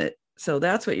close it. So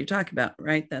that's what you're talking about,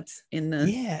 right? That's in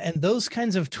the... Yeah. And those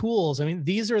kinds of tools, I mean,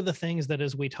 these are the things that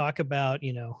as we talk about,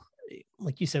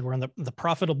 like you said, we're on the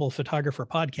Profitable Photographer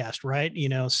podcast, right?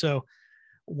 So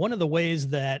one of the ways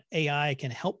that AI can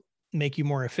help make you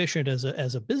more efficient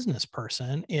as a business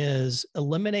person is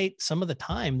eliminate some of the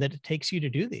time that it takes you to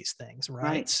do these things,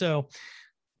 right? So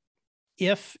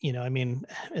if,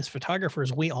 as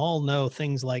photographers, we all know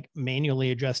things like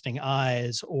manually adjusting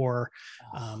eyes or,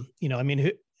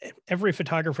 every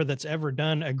photographer that's ever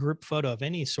done a group photo of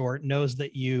any sort knows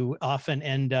that you often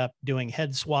end up doing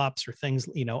head swaps or things,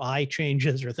 eye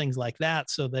changes or things like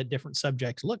that so that different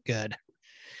subjects look good.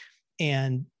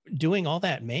 And doing all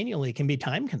that manually can be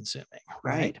time consuming,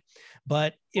 right?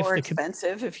 But if or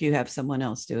expensive if you have someone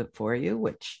else do it for you,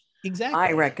 which exactly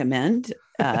I recommend.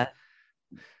 Right.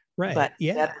 But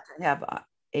yeah, better to have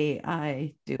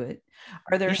AI do it.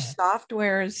 Are there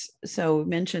softwares? So we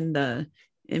mentioned the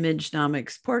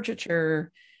Imagenomics Portraiture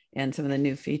and some of the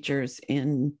new features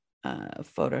in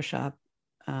Photoshop.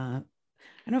 I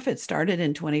don't know if it started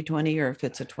in 2020 or if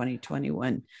it's a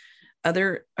 2021. Are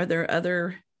there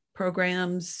other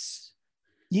programs?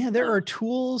 Yeah, there are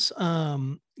tools,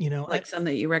 like some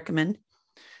that you recommend?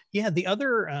 Yeah, the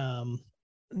other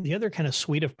kind of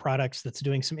suite of products that's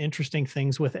doing some interesting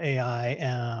things with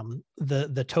AI,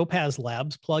 the Topaz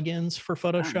Labs plugins for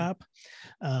Photoshop,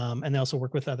 and they also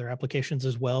work with other applications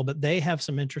as well. But they have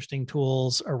some interesting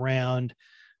tools around,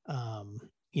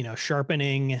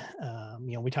 sharpening.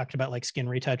 We talked about like skin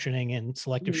retouching and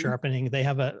selective sharpening. They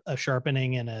have a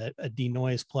sharpening and a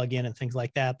denoise plugin and things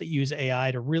like that use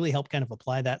AI to really help kind of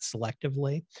apply that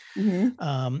selectively.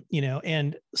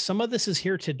 And some of this is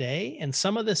here today, and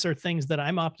some of this are things that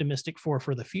I'm optimistic for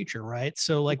the future, right?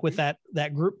 So like with that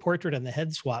group portrait and the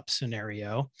head swap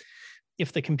scenario,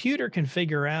 if the computer can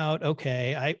figure out,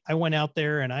 okay, I went out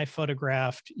there and I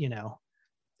photographed,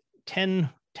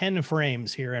 10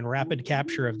 frames here in rapid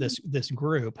capture of this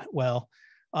group. Well,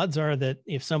 odds are that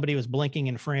if somebody was blinking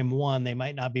in frame 1, they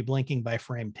might not be blinking by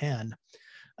frame 10.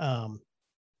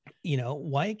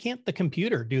 Why can't the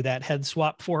computer do that head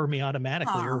swap for me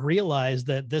automatically or realize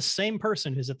that this same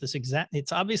person who's at this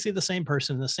it's obviously the same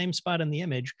person in the same spot in the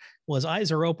image. Well, his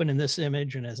eyes are open in this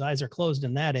image and his eyes are closed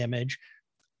in that image.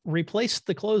 Replace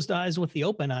the closed eyes with the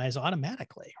open eyes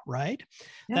automatically, right?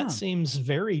 Yeah. That seems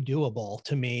very doable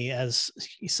to me as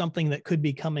something that could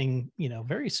be coming,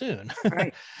 very soon.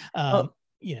 Right. I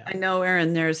know,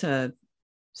 Aaron, there's an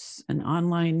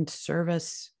online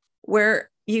service where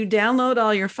you download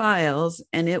all your files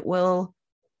and it will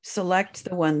select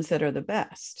the ones that are the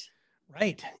best.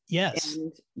 Right. Yes.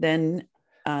 And then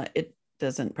it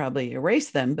doesn't probably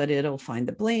erase them, but it'll find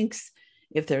the blinks.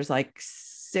 If there's like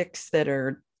 6 that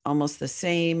are almost the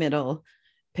same, it'll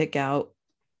pick out,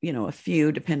 a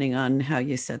few depending on how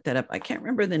you set that up. I can't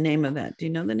remember the name of that. Do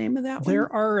you know the name of that one?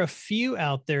 There are a few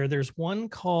out there. There's one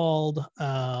called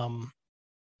Aftershot.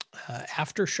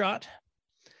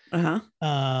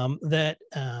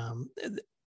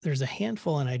 There's a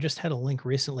handful, and I just had a link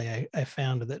recently I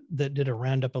found that did a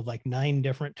roundup of like 9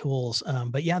 different tools.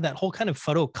 But yeah, that whole kind of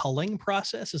photo culling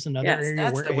process is another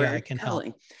area where AI can help.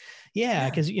 Yeah,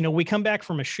 because we come back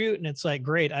from a shoot and it's like,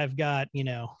 great, I've got,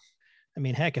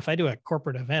 heck, if I do a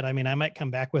corporate event, I might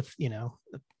come back with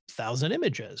 1,000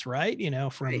 images, right?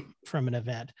 From an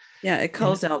event. Yeah, it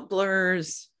calls out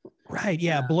blurs. Right.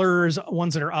 Yeah. Blurs,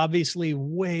 ones that are obviously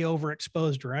way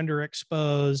overexposed or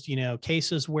underexposed,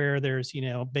 cases where there's,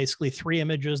 basically 3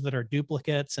 images that are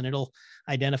duplicates, and it'll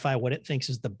identify what it thinks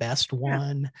is the best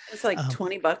one. It's like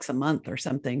 $20 a month or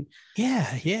something.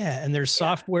 Yeah. Yeah. And there's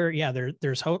software. Yeah.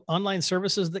 There's online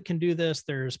services that can do this.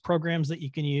 There's programs that you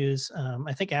can use.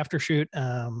 I think Aftershot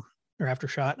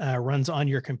runs on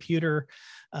your computer.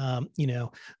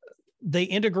 They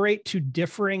integrate to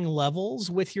differing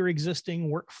levels with your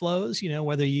existing workflows,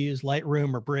 whether you use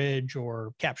Lightroom or Bridge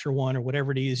or Capture One or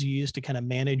whatever it is you use to kind of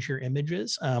manage your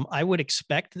images. I would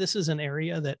expect this is an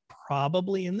area that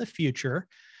probably in the future,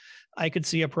 I could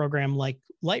see a program like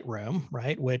Lightroom,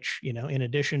 right? Which, in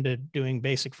addition to doing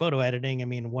basic photo editing,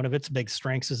 one of its big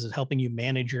strengths is helping you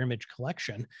manage your image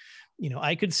collection.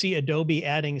 I could see Adobe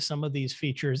adding some of these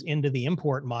features into the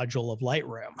import module of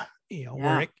Lightroom,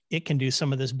 where it can do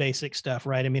some of this basic stuff,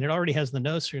 right? It already has the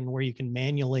notion where you can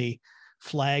manually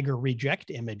flag or reject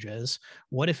images.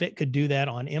 What if it could do that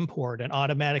on import and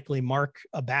automatically mark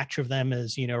a batch of them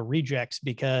as, rejects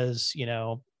because,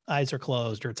 eyes are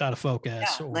closed or it's out of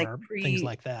focus or things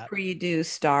like that. Pre-do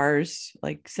stars,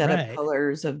 like set up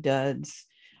colors of duds.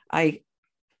 I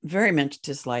very much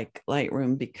dislike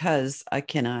Lightroom because I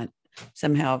cannot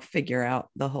somehow figure out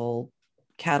the whole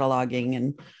cataloging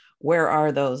and where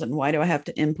are those and why do I have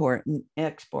to import and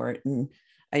export? And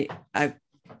I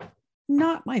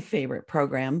not my favorite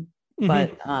program,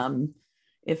 but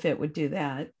if it would do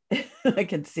that, I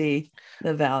could see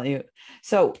the value.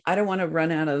 So I don't want to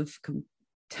run out of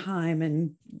time,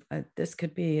 and this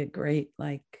could be a great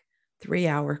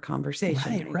 3-hour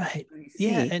conversation. Right.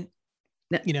 Yeah. And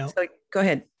so go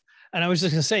ahead. And I was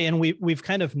just going to say, and we've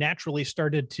kind of naturally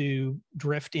started to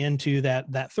drift into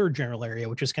that third general area,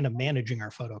 which is kind of managing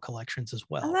our photo collections as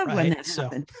well. I love when that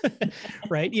happened.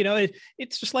 Right.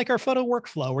 It's just like our photo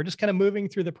workflow. We're just kind of moving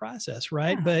through the process.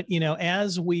 Right. Yeah. But,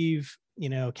 as we've,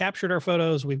 captured our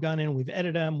photos, we've gone in, we've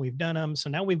edited them, we've done them. So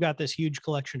now we've got this huge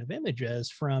collection of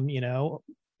images from,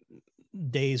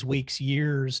 days, weeks,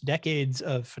 years, decades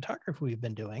of photography we've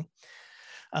been doing.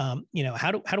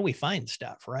 How do we find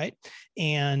stuff, right?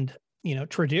 And,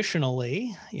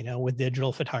 traditionally, with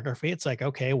digital photography, it's like,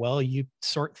 okay, well, you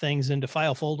sort things into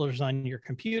file folders on your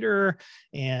computer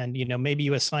and, maybe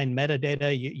you assign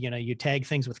metadata, you tag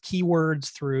things with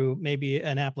keywords through maybe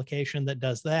an application that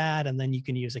does that. And then you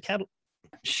can use a catalog.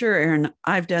 Sure, Aaron,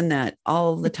 I've done that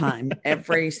all the time,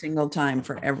 every single time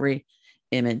for every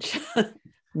image.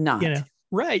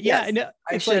 Right. Yes, yeah.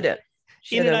 I should have.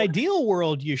 In an ideal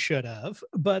world, you should have,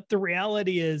 but the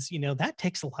reality is, that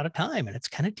takes a lot of time and it's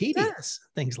kind of tedious,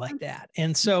 ththings like that.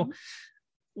 And so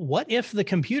what if the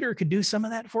computer could do some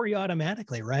of that for you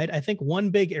automatically, right? I think one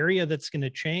big area that's going to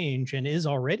change and is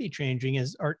already changing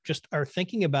is our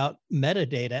thinking about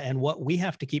metadata and what we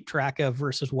have to keep track of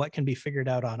versus what can be figured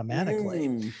out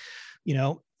automatically.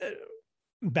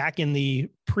 Back in the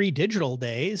pre-digital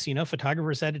days,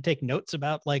 photographers had to take notes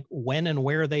about when and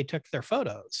where they took their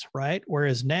photos, right?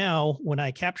 Whereas now when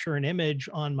I capture an image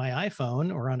on my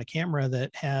iPhone or on a camera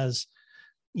that has,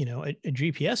 a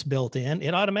GPS built in,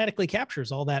 it automatically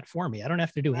captures all that for me. I don't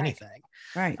have to do anything.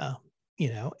 Right.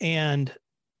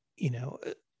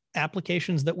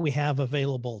 Applications that we have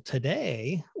available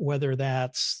today, whether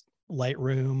that's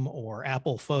Lightroom or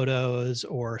Apple Photos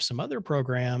or some other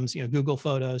programs, Google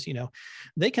Photos,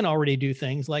 they can already do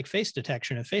things like face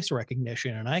detection and face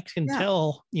recognition. And I can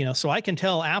tell, so I can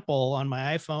tell Apple on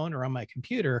my iPhone or on my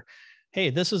computer, hey,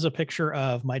 this is a picture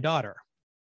of my daughter.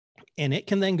 And it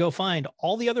can then go find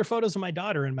all the other photos of my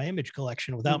daughter in my image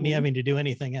collection without me having to do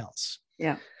anything else.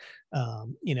 Yeah.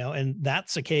 And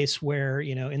that's a case where,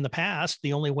 in the past,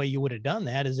 the only way you would have done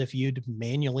that is if you'd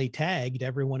manually tagged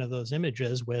every one of those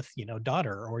images with,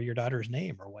 daughter or your daughter's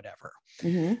name or whatever.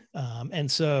 And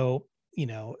so,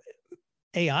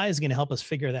 AI is going to help us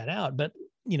figure that out. But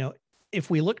if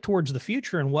we look towards the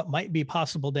future and what might be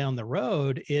possible down the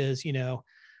road is,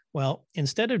 well,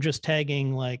 instead of just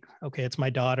tagging like, okay, it's my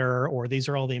daughter, or these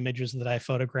are all the images that I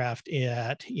photographed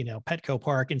at, Petco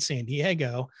Park in San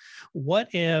Diego. What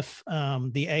if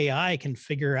the AI can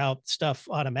figure out stuff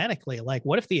automatically? Like,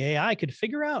 what if the AI could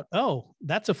figure out, oh,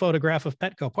 that's a photograph of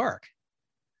Petco Park,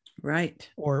 right?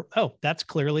 Or, oh, that's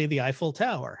clearly the Eiffel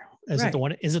Tower. Is it the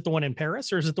one? Is it the one in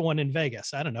Paris, or is it the one in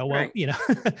Vegas? I don't know. Well,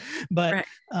 but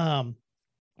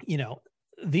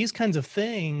these kinds of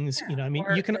things,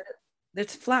 you can.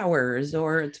 It's flowers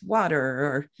or it's water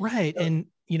or right. And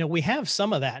we have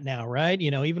some of that now, right?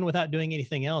 Even without doing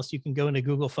anything else, you can go into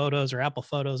Google Photos or Apple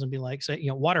Photos and be like, say,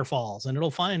 waterfalls, and it'll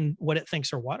find what it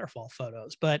thinks are waterfall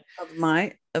photos. But of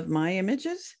my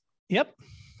images. Yep.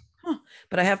 Huh.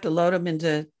 But I have to load them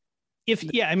into. Like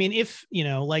on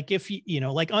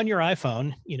your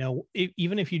iPhone,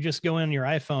 even if you just go on your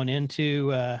iPhone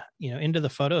into the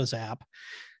Photos app,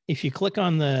 if you click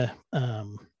on the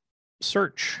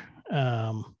search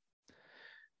down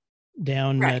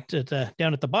at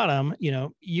the bottom,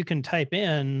 you can type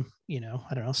in,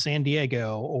 I don't know, San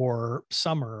Diego or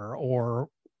summer or,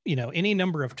 any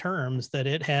number of terms that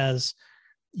it has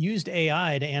used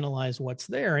AI to analyze what's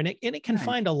there. And it can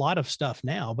find a lot of stuff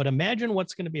now, but imagine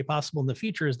what's going to be possible in the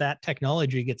future as that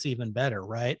technology gets even better,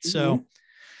 right? Mm-hmm. So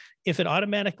if it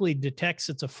automatically detects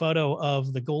it's a photo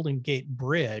of the Golden Gate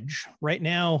Bridge, right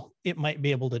now it might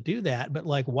be able to do that, but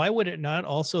like, why would it not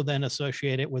also then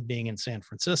associate it with being in San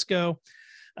Francisco?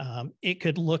 It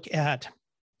could look at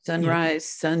sunrise,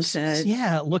 sunset.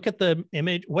 Yeah, look at the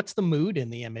image. What's the mood in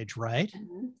the image, right?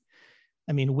 Mm-hmm.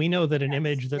 I mean, we know that an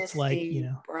image that's misty,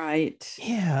 like, bright.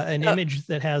 Yeah, an image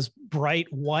that has bright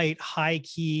white, high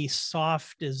key,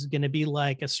 soft is going to be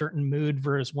like a certain mood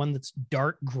versus one that's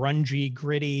dark, grungy,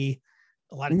 gritty,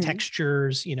 a lot of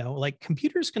textures, like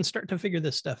computers can start to figure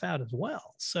this stuff out as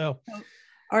well. So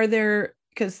are there,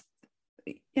 because,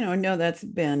 I know that's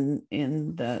been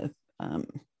in the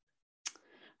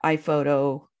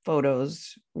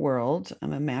photos world.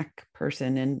 I'm a Mac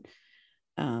person,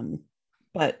 and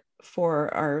but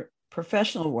for our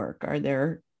professional work, are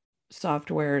there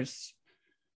softwares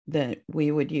that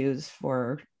we would use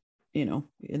for,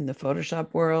 in the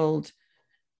Photoshop world?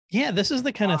 Yeah, this is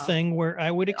the kind of thing where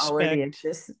I would expect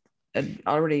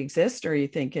already exist, or you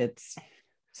think it's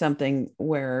something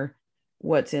where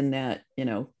what's in that,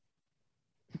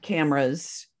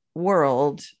 cameras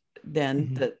world,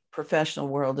 then the professional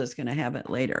world is going to have it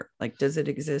later. Like, does it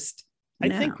exist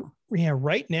now? I think,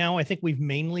 right now, I think we've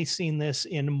mainly seen this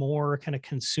in more kind of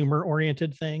consumer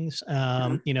oriented things.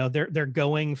 They're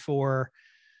going for,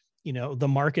 the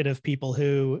market of people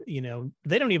who,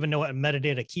 they don't even know what a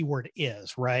metadata keyword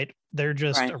is, right? They're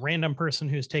just a random person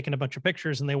who's taken a bunch of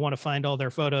pictures and they want to find all their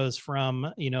photos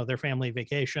from, their family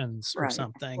vacations or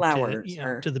something, flowers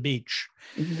to the beach.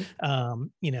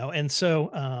 And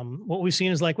so what we've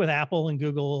seen is like with Apple and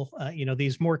Google,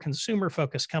 these more consumer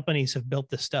focused companies have built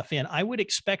this stuff in. I would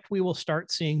expect we will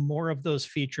start seeing more of those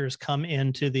features come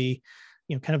into the,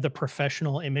 kind of the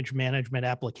professional image management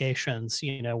applications,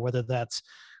 whether that's,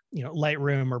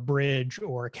 Lightroom or Bridge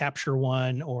or Capture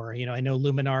One, or, I know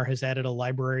Luminar has added a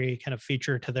library kind of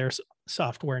feature to their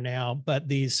software now, but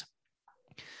these,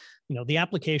 the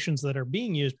applications that are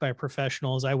being used by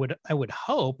professionals, I would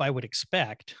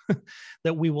expect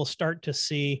that we will start to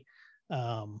see,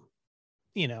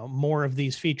 more of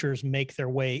these features make their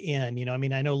way in.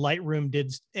 I know Lightroom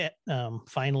did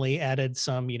finally added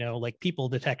some, like people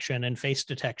detection and face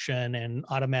detection and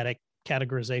automatic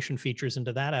categorization features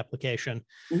into that application.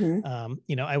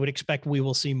 I would expect we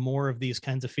will see more of these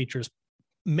kinds of features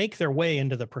make their way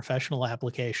into the professional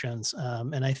applications.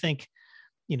 And I think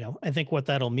what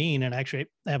that'll mean, and actually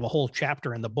I have a whole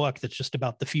chapter in the book that's just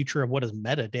about the future of what does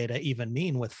metadata even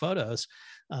mean with photos.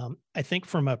 I think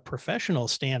from a professional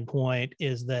standpoint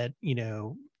is that,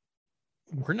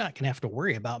 we're not going to have to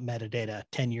worry about metadata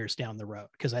 10 years down the road,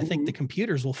 because I think the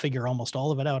computers will figure almost all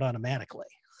of it out automatically.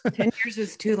 10 years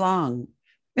is too long.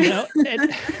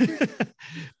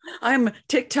 I'm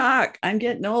TikTok. I'm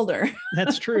getting older.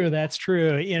 That's true.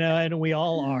 And we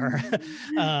all are.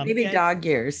 Maybe dog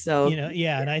years. So,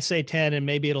 and I say 10 and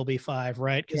maybe it'll be 5,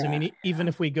 right? Because even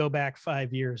if we go back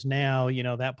 5 years now,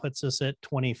 that puts us at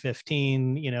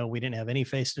 2015. We didn't have any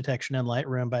face detection in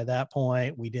Lightroom by that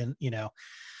point. We didn't,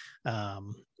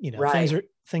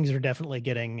 things are definitely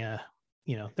getting,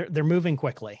 they're moving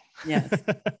quickly. Yes.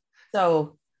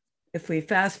 So if we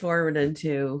fast forward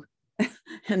into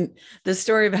and the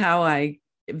story of how I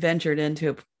ventured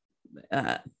into,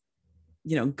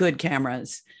 good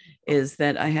cameras is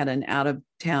that I had an out of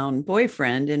town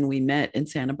boyfriend and we met in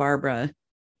Santa Barbara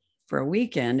for a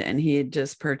weekend, and he had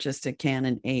just purchased a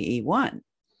Canon AE1.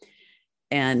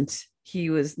 And he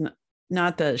was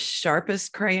not the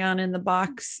sharpest crayon in the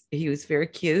box. He was very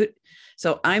cute.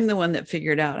 So I'm the one that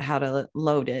figured out how to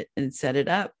load it and set it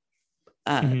up.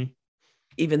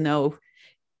 Even though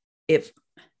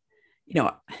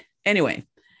anyway.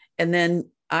 And then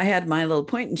I had my little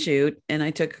point and shoot, and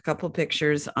I took a couple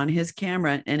pictures on his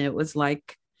camera, and it was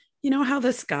like, how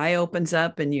the sky opens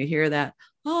up and you hear that,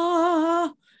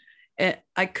 and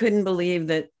I couldn't believe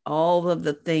that all of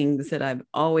the things that I've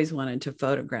always wanted to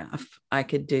photograph, I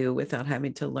could do without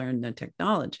having to learn the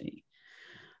technology.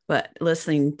 But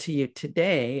listening to you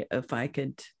today, if I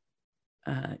could,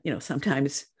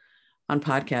 sometimes on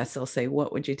podcasts, they'll say,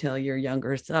 what would you tell your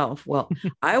younger self? Well,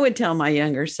 I would tell my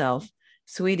younger self,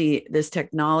 sweetie, this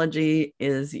technology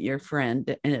is your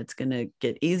friend, and it's going to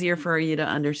get easier for you to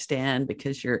understand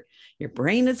because your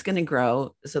brain is going to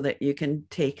grow so that you can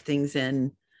take things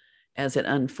in as it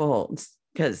unfolds.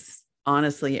 Because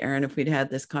honestly, Erin, if we'd had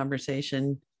this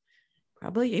conversation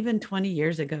probably even 20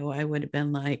 years ago, I would have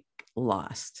been like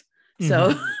lost.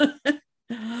 So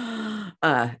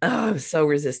I'm so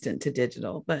resistant to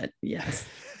digital, but yes.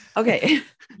 Okay.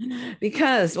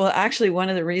 Because, well, actually, one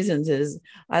of the reasons is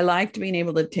I liked being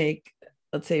able to take,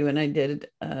 let's say when I did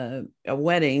a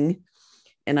wedding,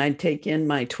 and I'd take in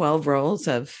my 12 rolls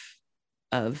of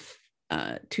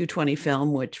 220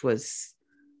 film, which was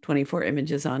 24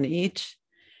 images on each.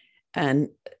 And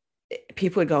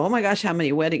people would go, oh my gosh, how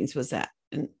many weddings was that?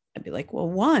 And I'd be like, well,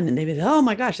 one. And they'd be like, oh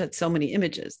my gosh, that's so many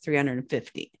images,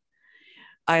 350.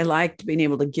 I liked being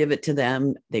able to give it to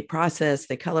them. They processed,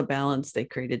 they color balanced, they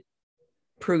created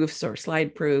proofs or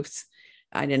slide proofs.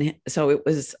 I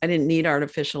didn't need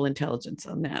artificial intelligence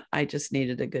on that. I just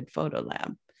needed a good photo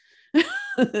lab.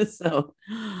 So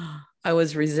I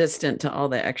was resistant to all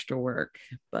the extra work,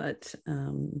 but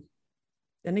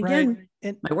then again,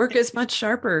 right. My work is much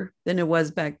sharper than it was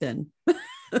back then.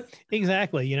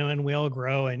 Exactly. And we all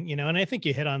grow, and, and I think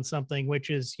you hit on something,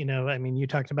 which is, you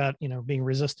talked about, being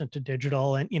resistant to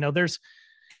digital, and, there's,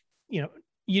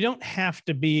 you don't have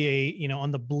to be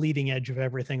on the bleeding edge of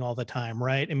everything all the time.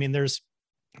 Right. I mean, there's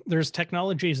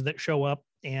technologies that show up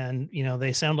and,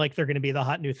 they sound like they're going to be the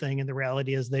hot new thing. And the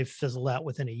reality is they've fizzled out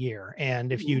within a year.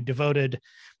 And if you devoted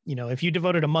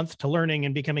a month to learning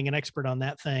and becoming an expert on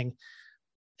that thing,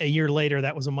 a year later,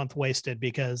 that was a month wasted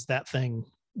because that thing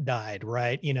died.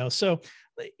 Right. So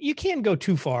you can go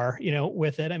too far,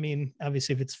 with it. I mean,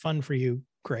 obviously if it's fun for you,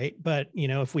 great. But,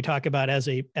 if we talk about as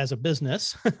a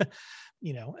business,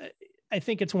 I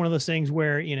think it's one of those things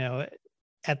where,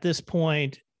 at this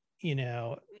point,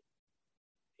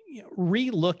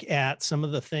 relook at some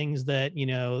of the things that,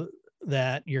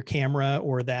 that your camera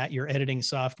or that your editing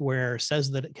software says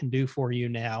that it can do for you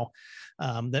now,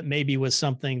 that maybe was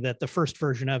something that the first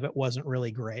version of it wasn't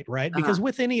really great, right? Because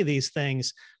with any of these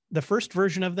things, the first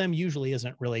version of them usually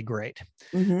isn't really great,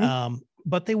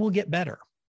 but they will get better,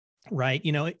 right?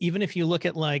 Even if you look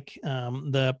at like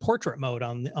the portrait mode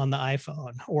on the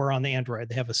iPhone or on the Android,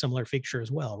 they have a similar feature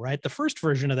as well, right? The first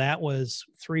version of that was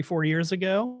 3-4 years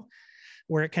ago,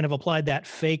 where it kind of applied that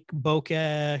fake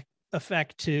bokeh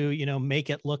effect to, make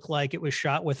it look like it was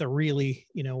shot with a really,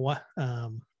 a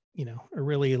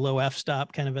really low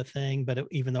f-stop kind of a thing, but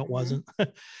even though it wasn't,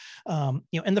 and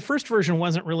the first version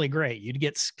wasn't really great.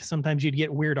 Sometimes you'd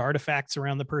get weird artifacts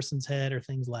around the person's head or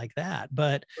things like that.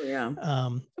 But,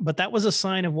 but that was a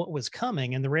sign of what was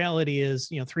coming. And the reality is,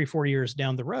 3-4 years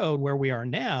down the road where we are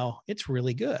now, it's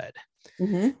really good.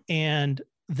 And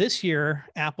this year,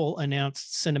 Apple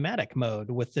announced cinematic mode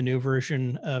with the new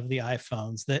version of the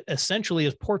iPhones that essentially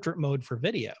is portrait mode for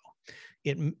video.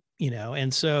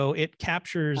 And so it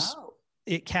captures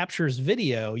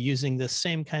video using the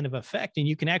same kind of effect. And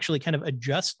you can actually kind of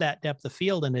adjust that depth of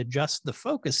field and adjust the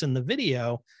focus in the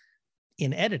video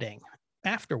in editing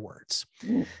afterwards.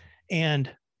 And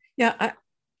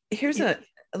here's a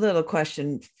little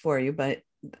question for you, but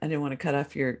I didn't want to cut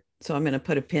off so I'm going to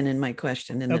put a pin in my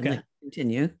question and then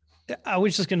continue. I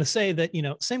was just going to say that,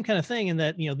 same kind of thing in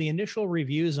that, the initial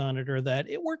reviews on it are that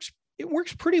it works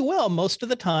pretty well most of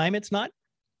the time. It's not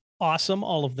awesome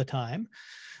all of the time,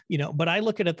 but I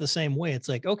look at it the same way. It's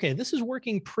like, okay, this is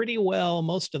working pretty well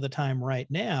most of the time right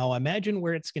now. Imagine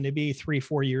where it's going to be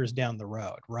 3-4 years down the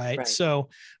road, right? So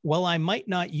while I might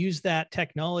not use that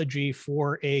technology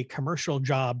for a commercial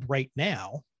job right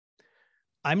now,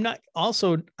 I'm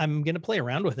going to play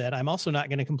around with it. I'm also not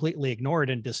going to completely ignore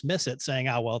it and dismiss it saying,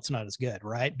 oh, well, it's not as good,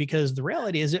 right? Because the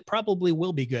reality is it probably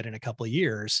will be good in a couple of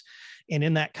years. And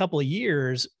in that couple of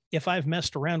years, if I've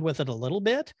messed around with it a little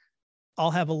bit,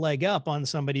 I'll have a leg up on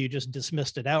somebody who just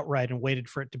dismissed it outright and waited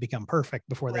for it to become perfect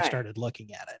before they started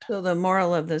looking at it. So the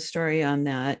moral of the story on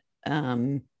that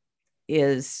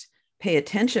is pay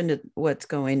attention to what's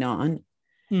going on,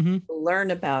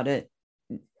 learn about it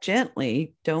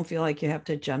gently. Don't feel like you have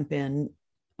to jump in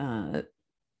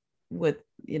with,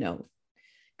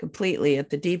 completely at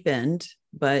the deep end,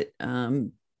 but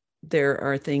there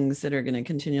are things that are going to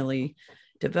continually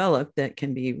develop that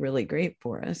can be really great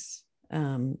for us.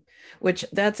 Which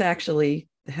that's actually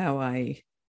how I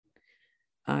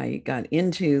got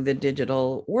into the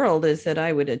digital world, is that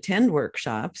I would attend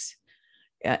workshops.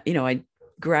 I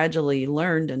gradually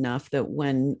learned enough that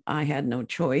when I had no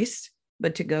choice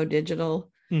but to go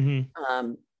digital,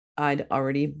 I'd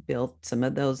already built some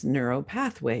of those neural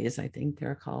pathways, I think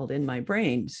they're called, in my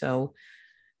brain. So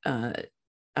I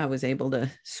was able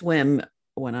to swim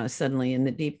when I was suddenly in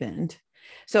the deep end.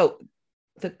 So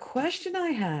the question I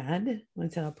had,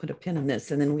 once I'll put a pin in this,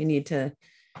 and then I need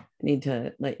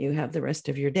to let you have the rest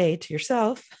of your day to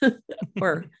yourself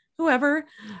or whoever.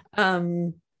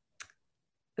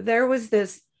 There was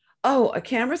this, a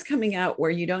camera's coming out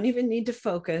where you don't even need to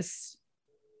focus.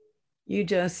 You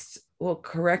just will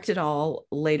correct it all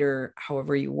later,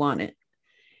 however you want it.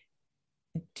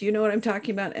 Do you know what I'm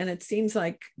talking about? And it seems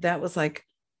like that was like,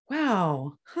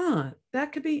 wow,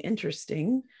 that could be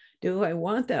interesting. Do I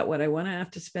want that? Would I want to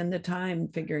have to spend the time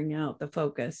figuring out the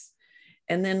focus?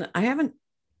 And then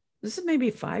this is maybe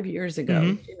 5 years ago.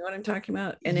 Do you know what I'm talking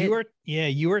about? And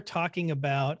you were talking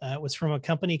about, it was from a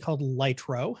company called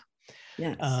Lightro.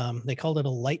 Yes. They called it a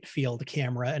light field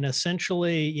camera. And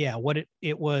essentially, what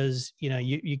it was,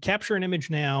 you capture an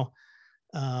image now.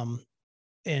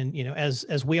 And,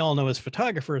 as we all know, as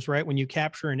photographers, right, when you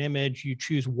capture an image, you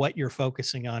choose what you're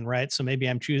focusing on, right? So maybe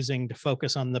I'm choosing to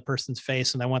focus on the person's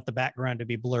face and I want the background to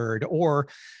be blurred, or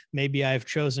maybe I've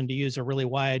chosen to use a really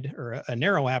wide or a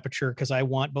narrow aperture because I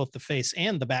want both the face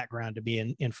and the background to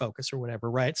be in focus or whatever,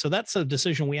 right? So that's a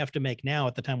decision we have to make now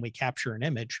at the time we capture an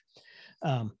image.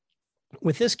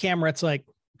 With this camera, it's like,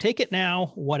 take it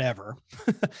now, whatever.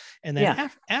 And then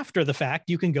after the fact,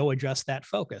 you can go adjust that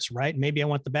focus, right? Maybe I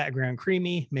want the background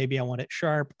creamy. Maybe I want it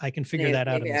sharp. I can figure that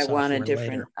out in the software later. Maybe I want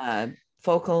a different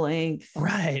focal length.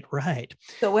 Right.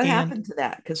 So what happened to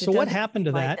that? Because what happened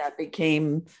to that? That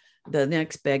became the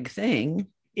next big thing.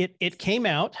 It came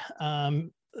out.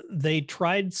 They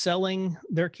tried selling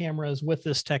their cameras with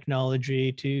this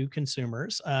technology to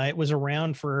consumers. It was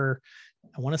around for,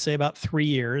 I want to say, about 3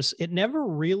 years. It never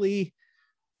really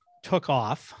took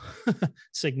off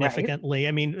significantly. Right.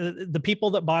 I mean, the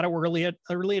people that bought it were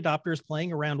early adopters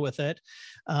playing around with it,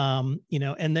 and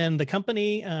then the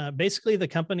company, basically the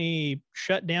company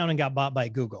shut down and got bought by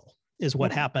Google is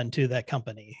what happened to that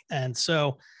company. And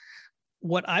so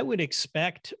what I would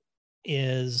expect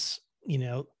is,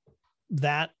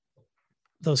 that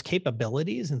those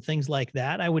capabilities and things like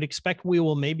that, I would expect we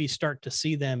will maybe start to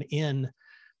see them in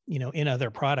other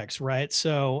products, right?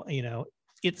 So,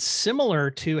 it's similar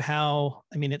to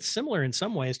it's similar in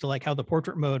some ways to like how the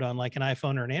portrait mode on like an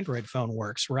iPhone or an Android phone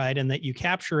works, right? And that you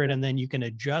capture it and then you can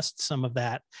adjust some of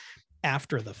that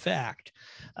after the fact,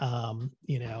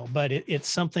 but it's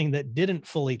something that didn't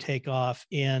fully take off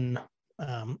in,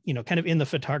 kind of in the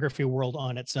photography world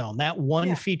on its own. That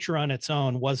one feature on its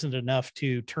own wasn't enough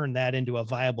to turn that into a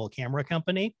viable camera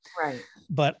company. Right.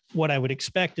 But what I would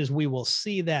expect is we will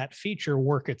see that feature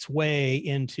work its way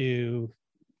into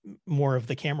more of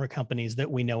the camera companies that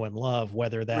we know and love,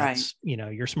 whether that's,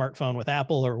 your smartphone with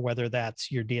Apple or whether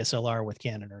that's your DSLR with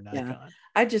Canon or Nikon.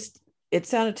 Yeah. It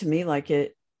sounded to me like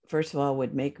it, first of all,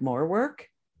 would make more work.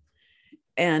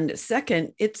 And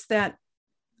second, it's that,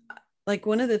 like,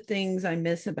 one of the things I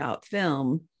miss about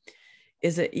film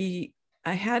is that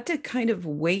I had to kind of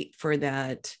wait for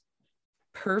that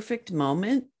perfect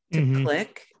moment to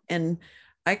click. And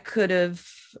I could have,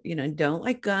 don't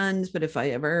like guns, but if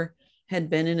I ever had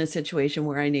been in a situation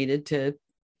where I needed to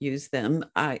use them,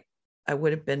 I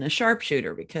would have been a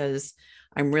sharpshooter, because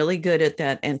I'm really good at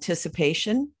that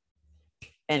anticipation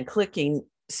and clicking,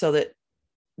 so that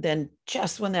then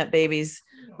just when that baby's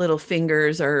little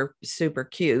fingers are super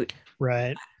cute,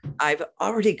 right, I've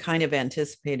already kind of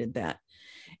anticipated that.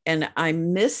 And I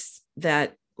miss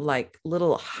that like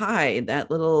little high,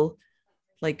 that little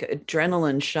like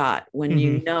adrenaline shot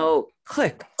when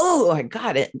click, oh, I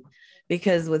got it.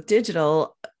 Because with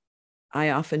digital,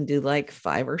 I often do like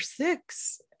 5 or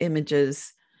 6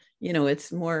 images.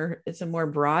 It's a more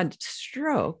broad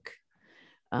stroke.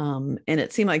 And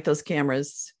it seemed like those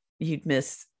cameras, you'd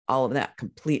miss all of that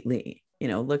completely,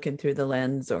 looking through the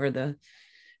lens or the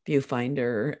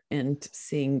viewfinder and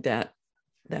seeing that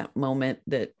moment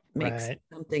that makes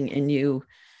something in you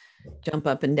jump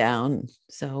up and down.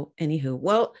 So anywho,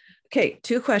 well, okay,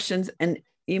 2 questions, and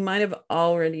you might have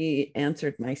already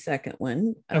answered my second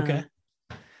one. Okay.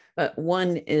 But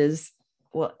one is,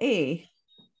 well,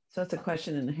 so it's a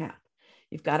question and a half.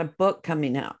 You've got a book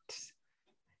coming out.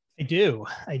 I do.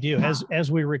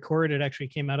 As we record, it actually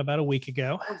came out about a week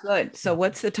ago. Oh, good. So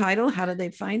what's the title? How did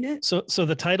they find it? So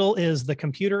the title is "The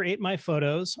Computer Ate My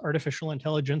Photos: Artificial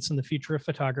Intelligence and the Future of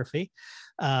Photography."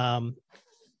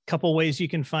 Couple ways you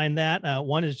can find that.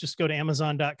 One is just go to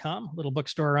Amazon.com, little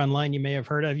bookstore online you may have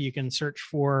heard of. You can search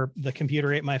for "The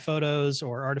Computer Ate My Photos"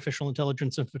 or "Artificial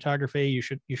Intelligence and Photography." You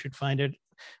should find it,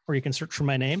 or you can search for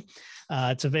my name.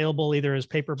 It's available either as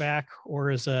paperback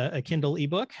or as a Kindle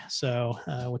ebook. So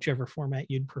whichever format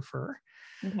you'd prefer.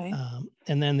 Okay.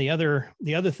 And then the other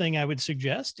thing I would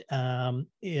suggest,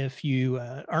 if you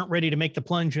aren't ready to make the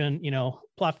plunge and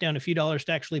plop down a few dollars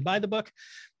to actually buy the book,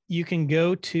 you can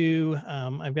go to,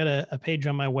 I've got a page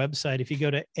on my website. If you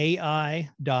go to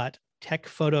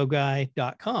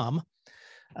ai.techphotoguy.com,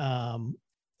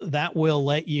 that will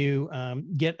let you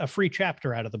get a free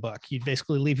chapter out of the book. You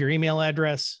basically leave your email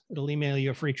address. It'll email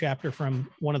you a free chapter from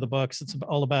one of the books. It's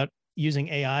all about using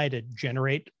AI to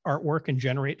generate artwork and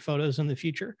generate photos in the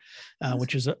future,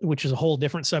 which is a whole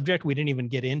different subject we didn't even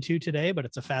get into today, but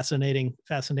it's a fascinating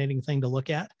thing to look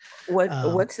at.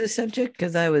 What's the subject?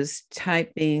 Because I was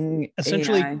typing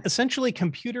essentially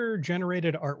computer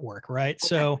generated artwork, right? Okay.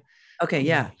 So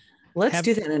yeah, let's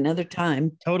do that another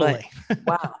time. Totally.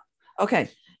 Wow. Okay,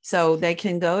 so they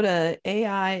can go to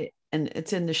AI, and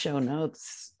it's in the show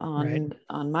notes on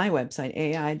my website,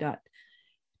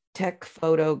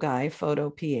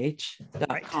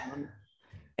 ai.techphotoguyphotoph.com,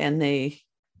 and they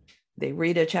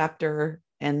read a chapter,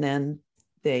 and then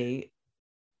they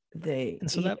email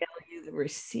you the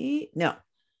receipt. No.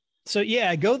 So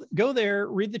yeah, go there,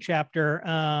 read the chapter,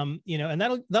 and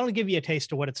that'll give you a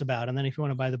taste of what it's about. And then if you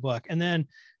want to buy the book, and then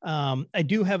I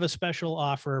do have a special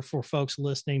offer for folks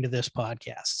listening to this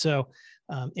podcast. So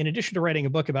in addition to writing a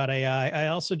book about AI, I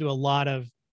also do a lot of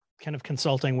kind of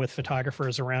consulting with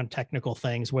photographers around technical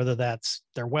things, whether that's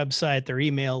their website, their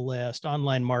email list,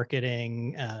 online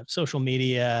marketing, social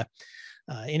media,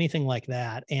 anything like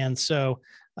that. And so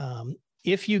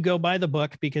if you go buy the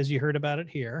book because you heard about it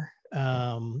here,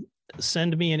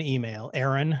 send me an email,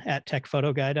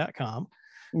 aaron@techphotoguy.com.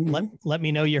 Mm-hmm. Let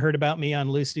me know you heard about me on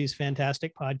Lucy's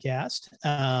fantastic podcast.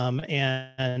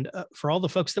 And for all the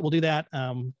folks that will do that,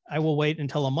 I will wait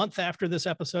until a month after this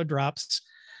episode drops.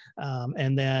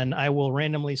 And then I will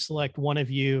randomly select one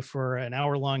of you for an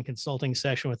hour-long consulting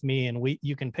session with me, and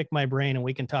you can pick my brain and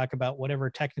we can talk about whatever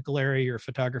technical area or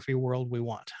photography world we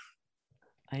want.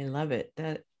 I love it.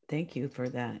 Thank you for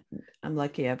that. I'm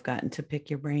lucky I've gotten to pick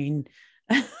your brain.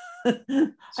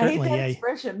 Certainly, I hate that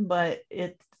expression, but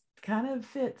it kind of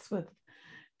fits with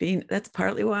that's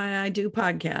partly why I do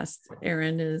podcasts,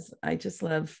 Aaron, is I just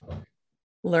love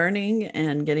learning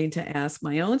and getting to ask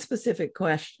my own specific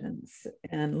questions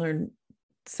and learn.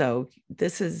 So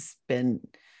this has been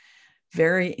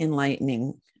very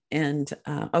enlightening. And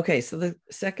okay, so the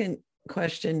second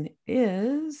question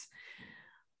is,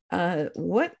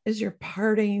 what is your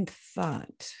parting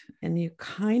thought? And you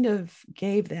kind of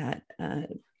gave that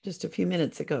just a few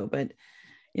minutes ago, but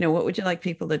what would you like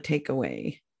people to take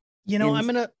away? I'm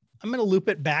gonna loop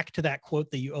it back to that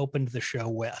quote that you opened the show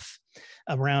with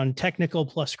around technical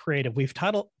plus creative. We've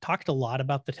talked a lot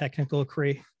about the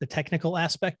technical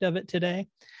aspect of it today.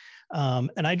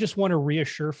 And I just want to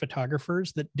reassure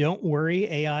photographers that don't worry,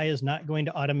 AI is not going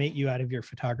to automate you out of your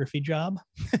photography job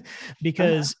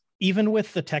because even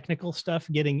with the technical stuff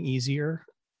getting easier,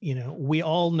 we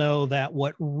all know that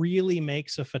what really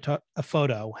makes a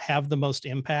photo have the most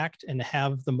impact and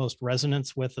have the most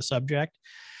resonance with the subject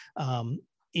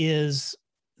is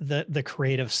the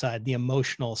creative side, the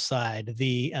emotional side,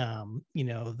 the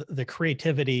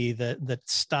creativity, the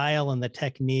style and the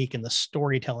technique and the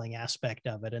storytelling aspect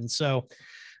of it. And so,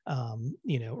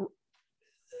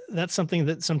 that's something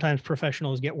that sometimes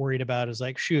professionals get worried about is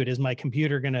like, shoot, is my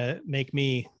computer going to make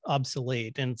me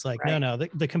obsolete? And it's like, no,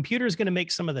 the computer is going to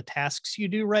make some of the tasks you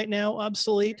do right now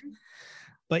obsolete,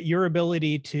 but your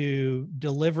ability to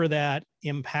deliver that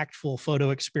impactful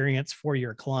photo experience for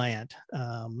your client,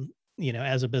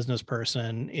 as a business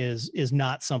person is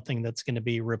not something that's going to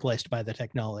be replaced by the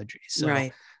technology. So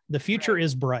the future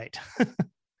is bright.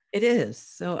 It is.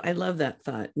 So I love that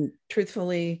thought. And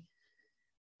truthfully,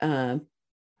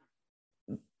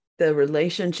 the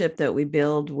relationship that we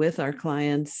build with our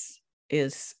clients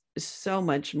is so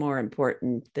much more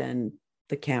important than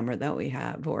the camera that we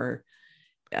have, or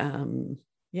and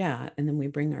then we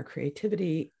bring our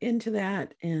creativity into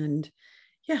that, and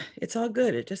it's all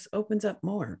good. It just opens up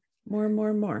more. more and more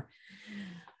and more.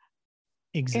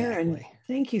 Exactly. Aaron,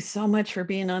 thank you so much for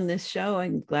being on this show.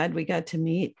 I'm glad we got to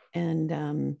meet. And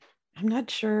I'm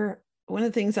not sure, one of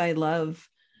the things I love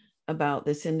about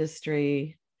this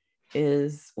industry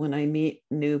is when I meet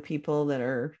new people that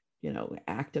are,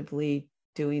 actively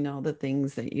doing all the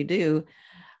things that you do,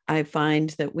 I find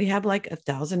that we have like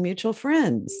 1,000 mutual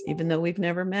friends, even though we've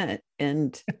never met.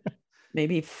 And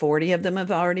maybe 40 of them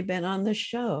have already been on the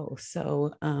show.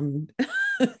 So,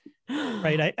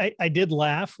 right. I did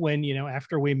laugh when,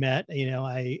 after we met,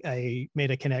 I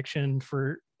made a connection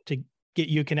to get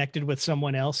you connected with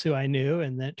someone else who I knew.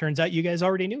 And it turns out you guys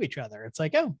already knew each other. It's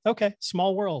like, oh, okay.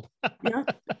 Small world.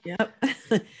 yeah.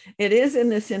 It is in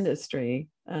this industry.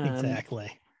 Exactly.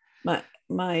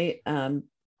 My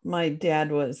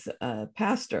dad was a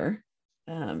pastor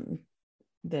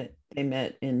that they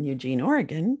met in Eugene,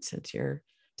 Oregon, since you're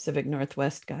Pacific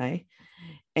Northwest guy.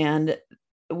 And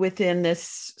within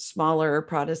this smaller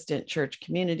Protestant church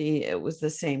community, it was the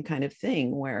same kind of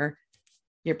thing where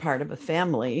you're part of a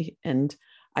family, and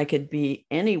I could be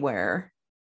anywhere,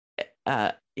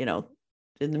 in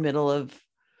the middle of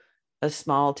a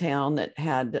small town that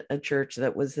had a church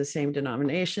that was the same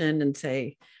denomination, and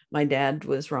say my dad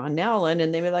was Ron Nowlin,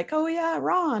 and they were like, oh yeah,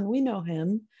 Ron, we know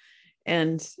him.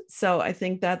 And so I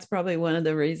think that's probably one of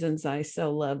the reasons I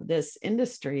so love this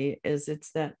industry, is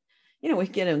it's that, we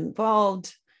get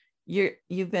involved.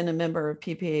 You've been a member of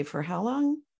PPA for how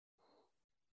long?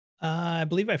 I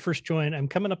believe I first joined. I'm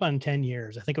coming up on 10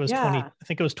 years. I think it was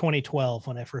 2012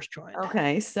 when I first joined.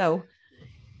 Okay. So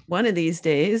one of these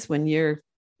days when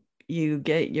you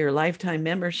get your lifetime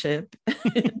membership,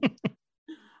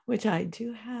 which I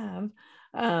do have,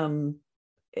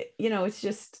 it's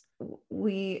just,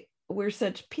 we're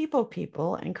such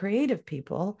people and creative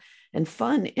people and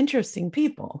fun, interesting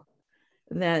people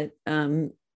that,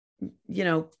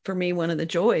 for me, one of the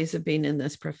joys of being in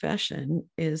this profession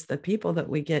is the people that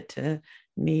we get to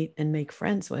meet and make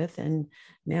friends with. And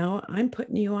now I'm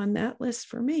putting you on that list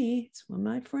for me. It's one of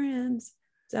my friends.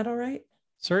 Is that all right?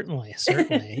 Certainly.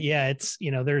 Yeah. It's,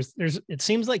 it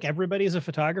seems like everybody's a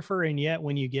photographer. And yet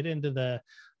when you get into the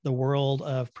world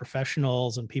of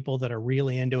professionals and people that are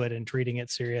really into it and treating it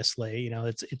seriously,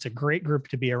 it's a great group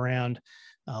to be around.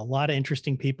 A lot of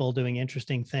interesting people doing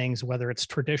interesting things, whether it's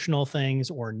traditional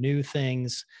things or new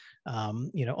things.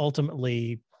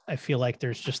 Ultimately, I feel like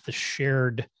there's this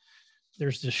shared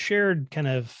kind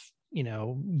of,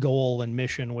 goal and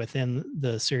mission within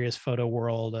the serious photo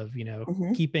world of,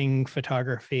 keeping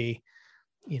photography,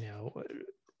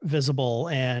 visible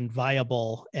and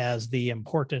viable as the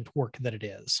important work that it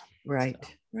is. Right.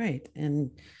 And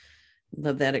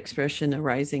love that expression, a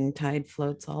rising tide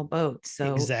floats all boats.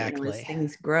 So exactly. As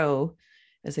things grow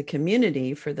as a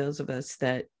community, for those of us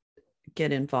that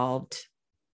get involved,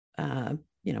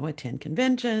 attend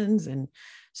conventions and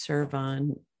serve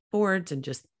on boards and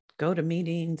just go to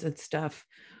meetings and stuff,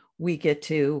 we get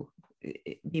to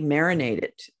be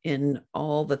marinated in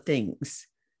all the things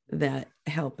that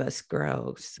help us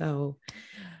grow. So,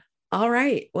 all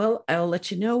right. Well, I'll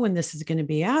let you know when this is going to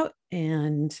be out,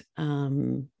 and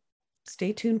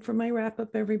stay tuned for my wrap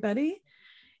up, everybody.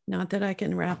 Not that I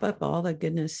can wrap up all the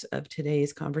goodness of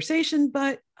today's conversation,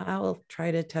 but I'll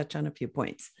try to touch on a few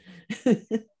points.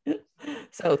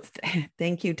 So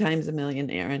thank you times a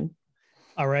million, Aaron.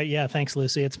 All right. Yeah. Thanks,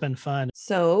 Lucy. It's been fun.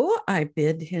 So I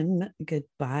bid him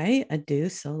goodbye, adieu,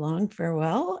 so long,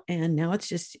 farewell. And now it's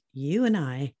just you and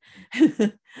I.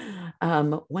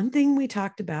 One thing we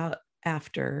talked about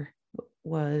after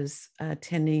was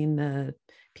attending the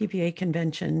PPA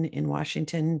convention in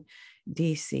Washington,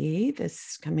 DC,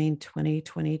 this coming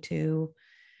 2022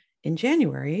 in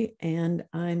January. And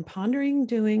I'm pondering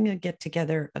doing a get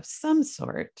together of some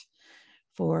sort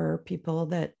for people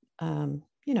that,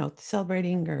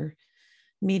 celebrating or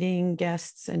meeting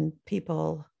guests and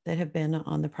people that have been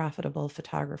on the Profitable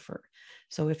Photographer.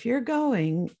 So if you're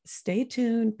going, stay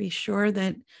tuned. Be sure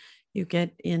that you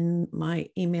get in my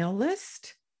email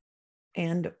list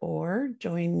and or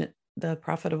join the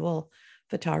Profitable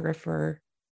Photographer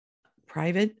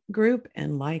private group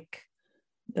and like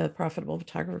the Profitable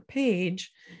Photographer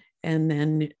page. And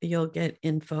then you'll get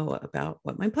info about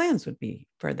what my plans would be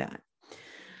for that.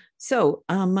 So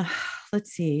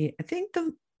let's see. I think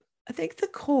the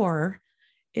core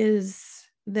is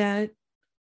that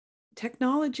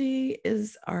technology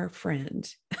is our friend.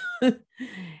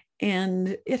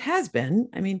 And it has been.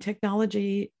 I mean,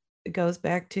 technology goes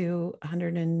back to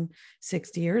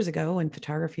 160 years ago when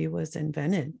photography was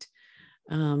invented.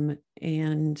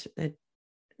 And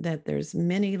that there's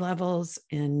many levels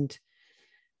and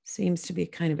seems to be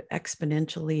kind of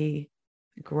exponentially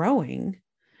growing.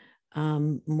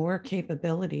 more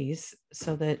capabilities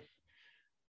so that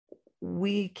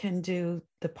we can do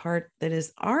the part that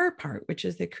is our part, which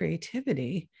is the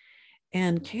creativity,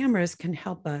 and cameras can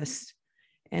help us,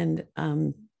 and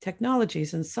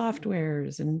technologies and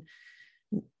softwares and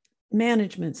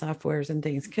management softwares and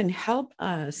things can help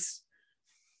us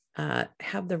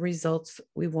have the results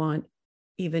we want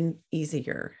even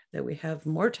easier, that we have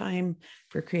more time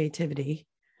for creativity.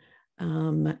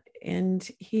 And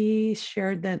he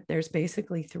shared that there's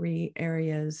basically 3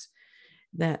 areas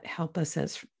that help us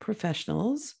as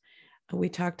professionals. We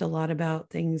talked a lot about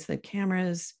things that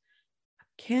cameras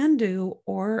can do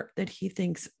or that he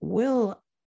thinks will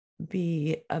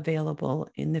be available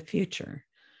in the future.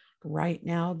 Right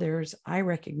now, there's eye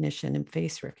recognition and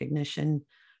face recognition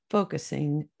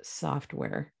focusing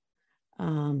software.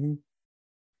 And,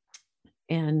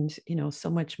 so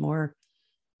much more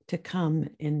to come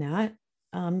in that.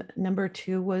 Number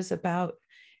 2 was about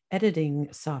editing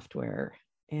software.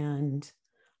 And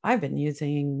I've been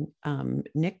using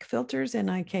NIK filters,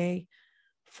 NIK,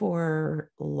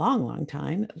 for a long, long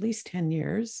time, at least 10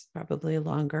 years, probably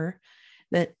longer.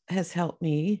 That has helped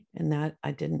me, and that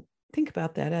I didn't think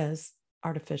about that as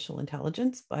artificial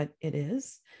intelligence, but it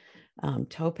is.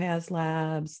 Topaz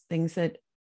Labs, things that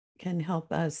can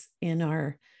help us in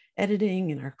our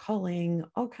editing and our culling,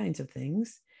 all kinds of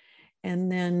things.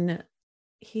 And then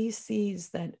he sees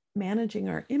that managing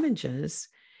our images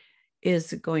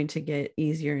is going to get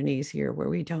easier and easier, where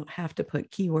we don't have to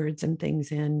put keywords and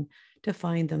things in to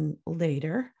find them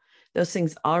later. Those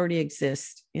things already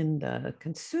exist in the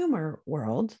consumer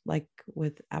world, like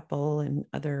with Apple and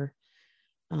other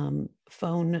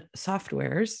phone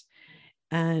softwares.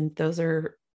 And those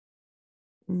are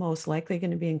most likely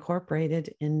going to be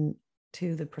incorporated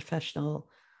into the professional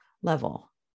level.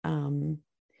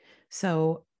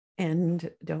 And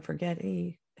don't forget,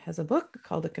 he has a book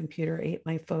called The Computer Ate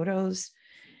My Photos,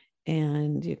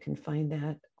 and you can find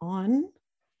that on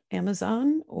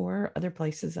Amazon or other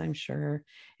places, I'm sure.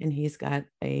 And he's got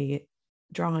a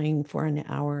drawing for an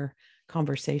hour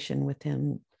conversation with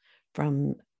him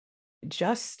from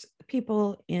just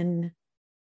people in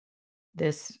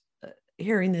this,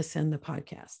 hearing this in the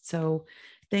podcast. So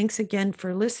thanks again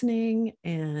for listening.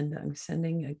 And I'm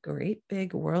sending a great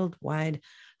big worldwide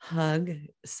hug.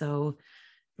 So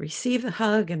receive the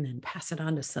hug and then pass it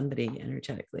on to somebody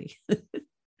energetically.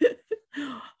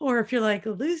 Or if you're like,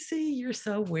 Lucy, you're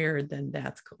so weird, then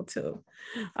that's cool too.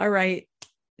 All right.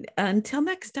 Until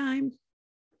next time.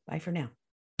 Bye for now.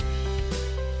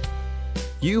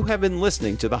 You have been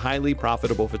listening to The Highly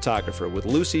Profitable Photographer with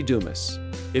Lucy Dumas.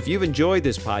 If you've enjoyed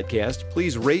this podcast,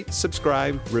 please rate,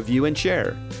 subscribe, review, and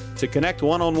share. To connect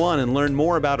one-on-one and learn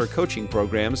more about our coaching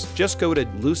programs, just go to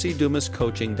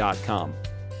lucydumascoaching.com.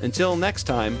 Until next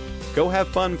time, go have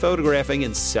fun photographing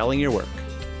and selling your work.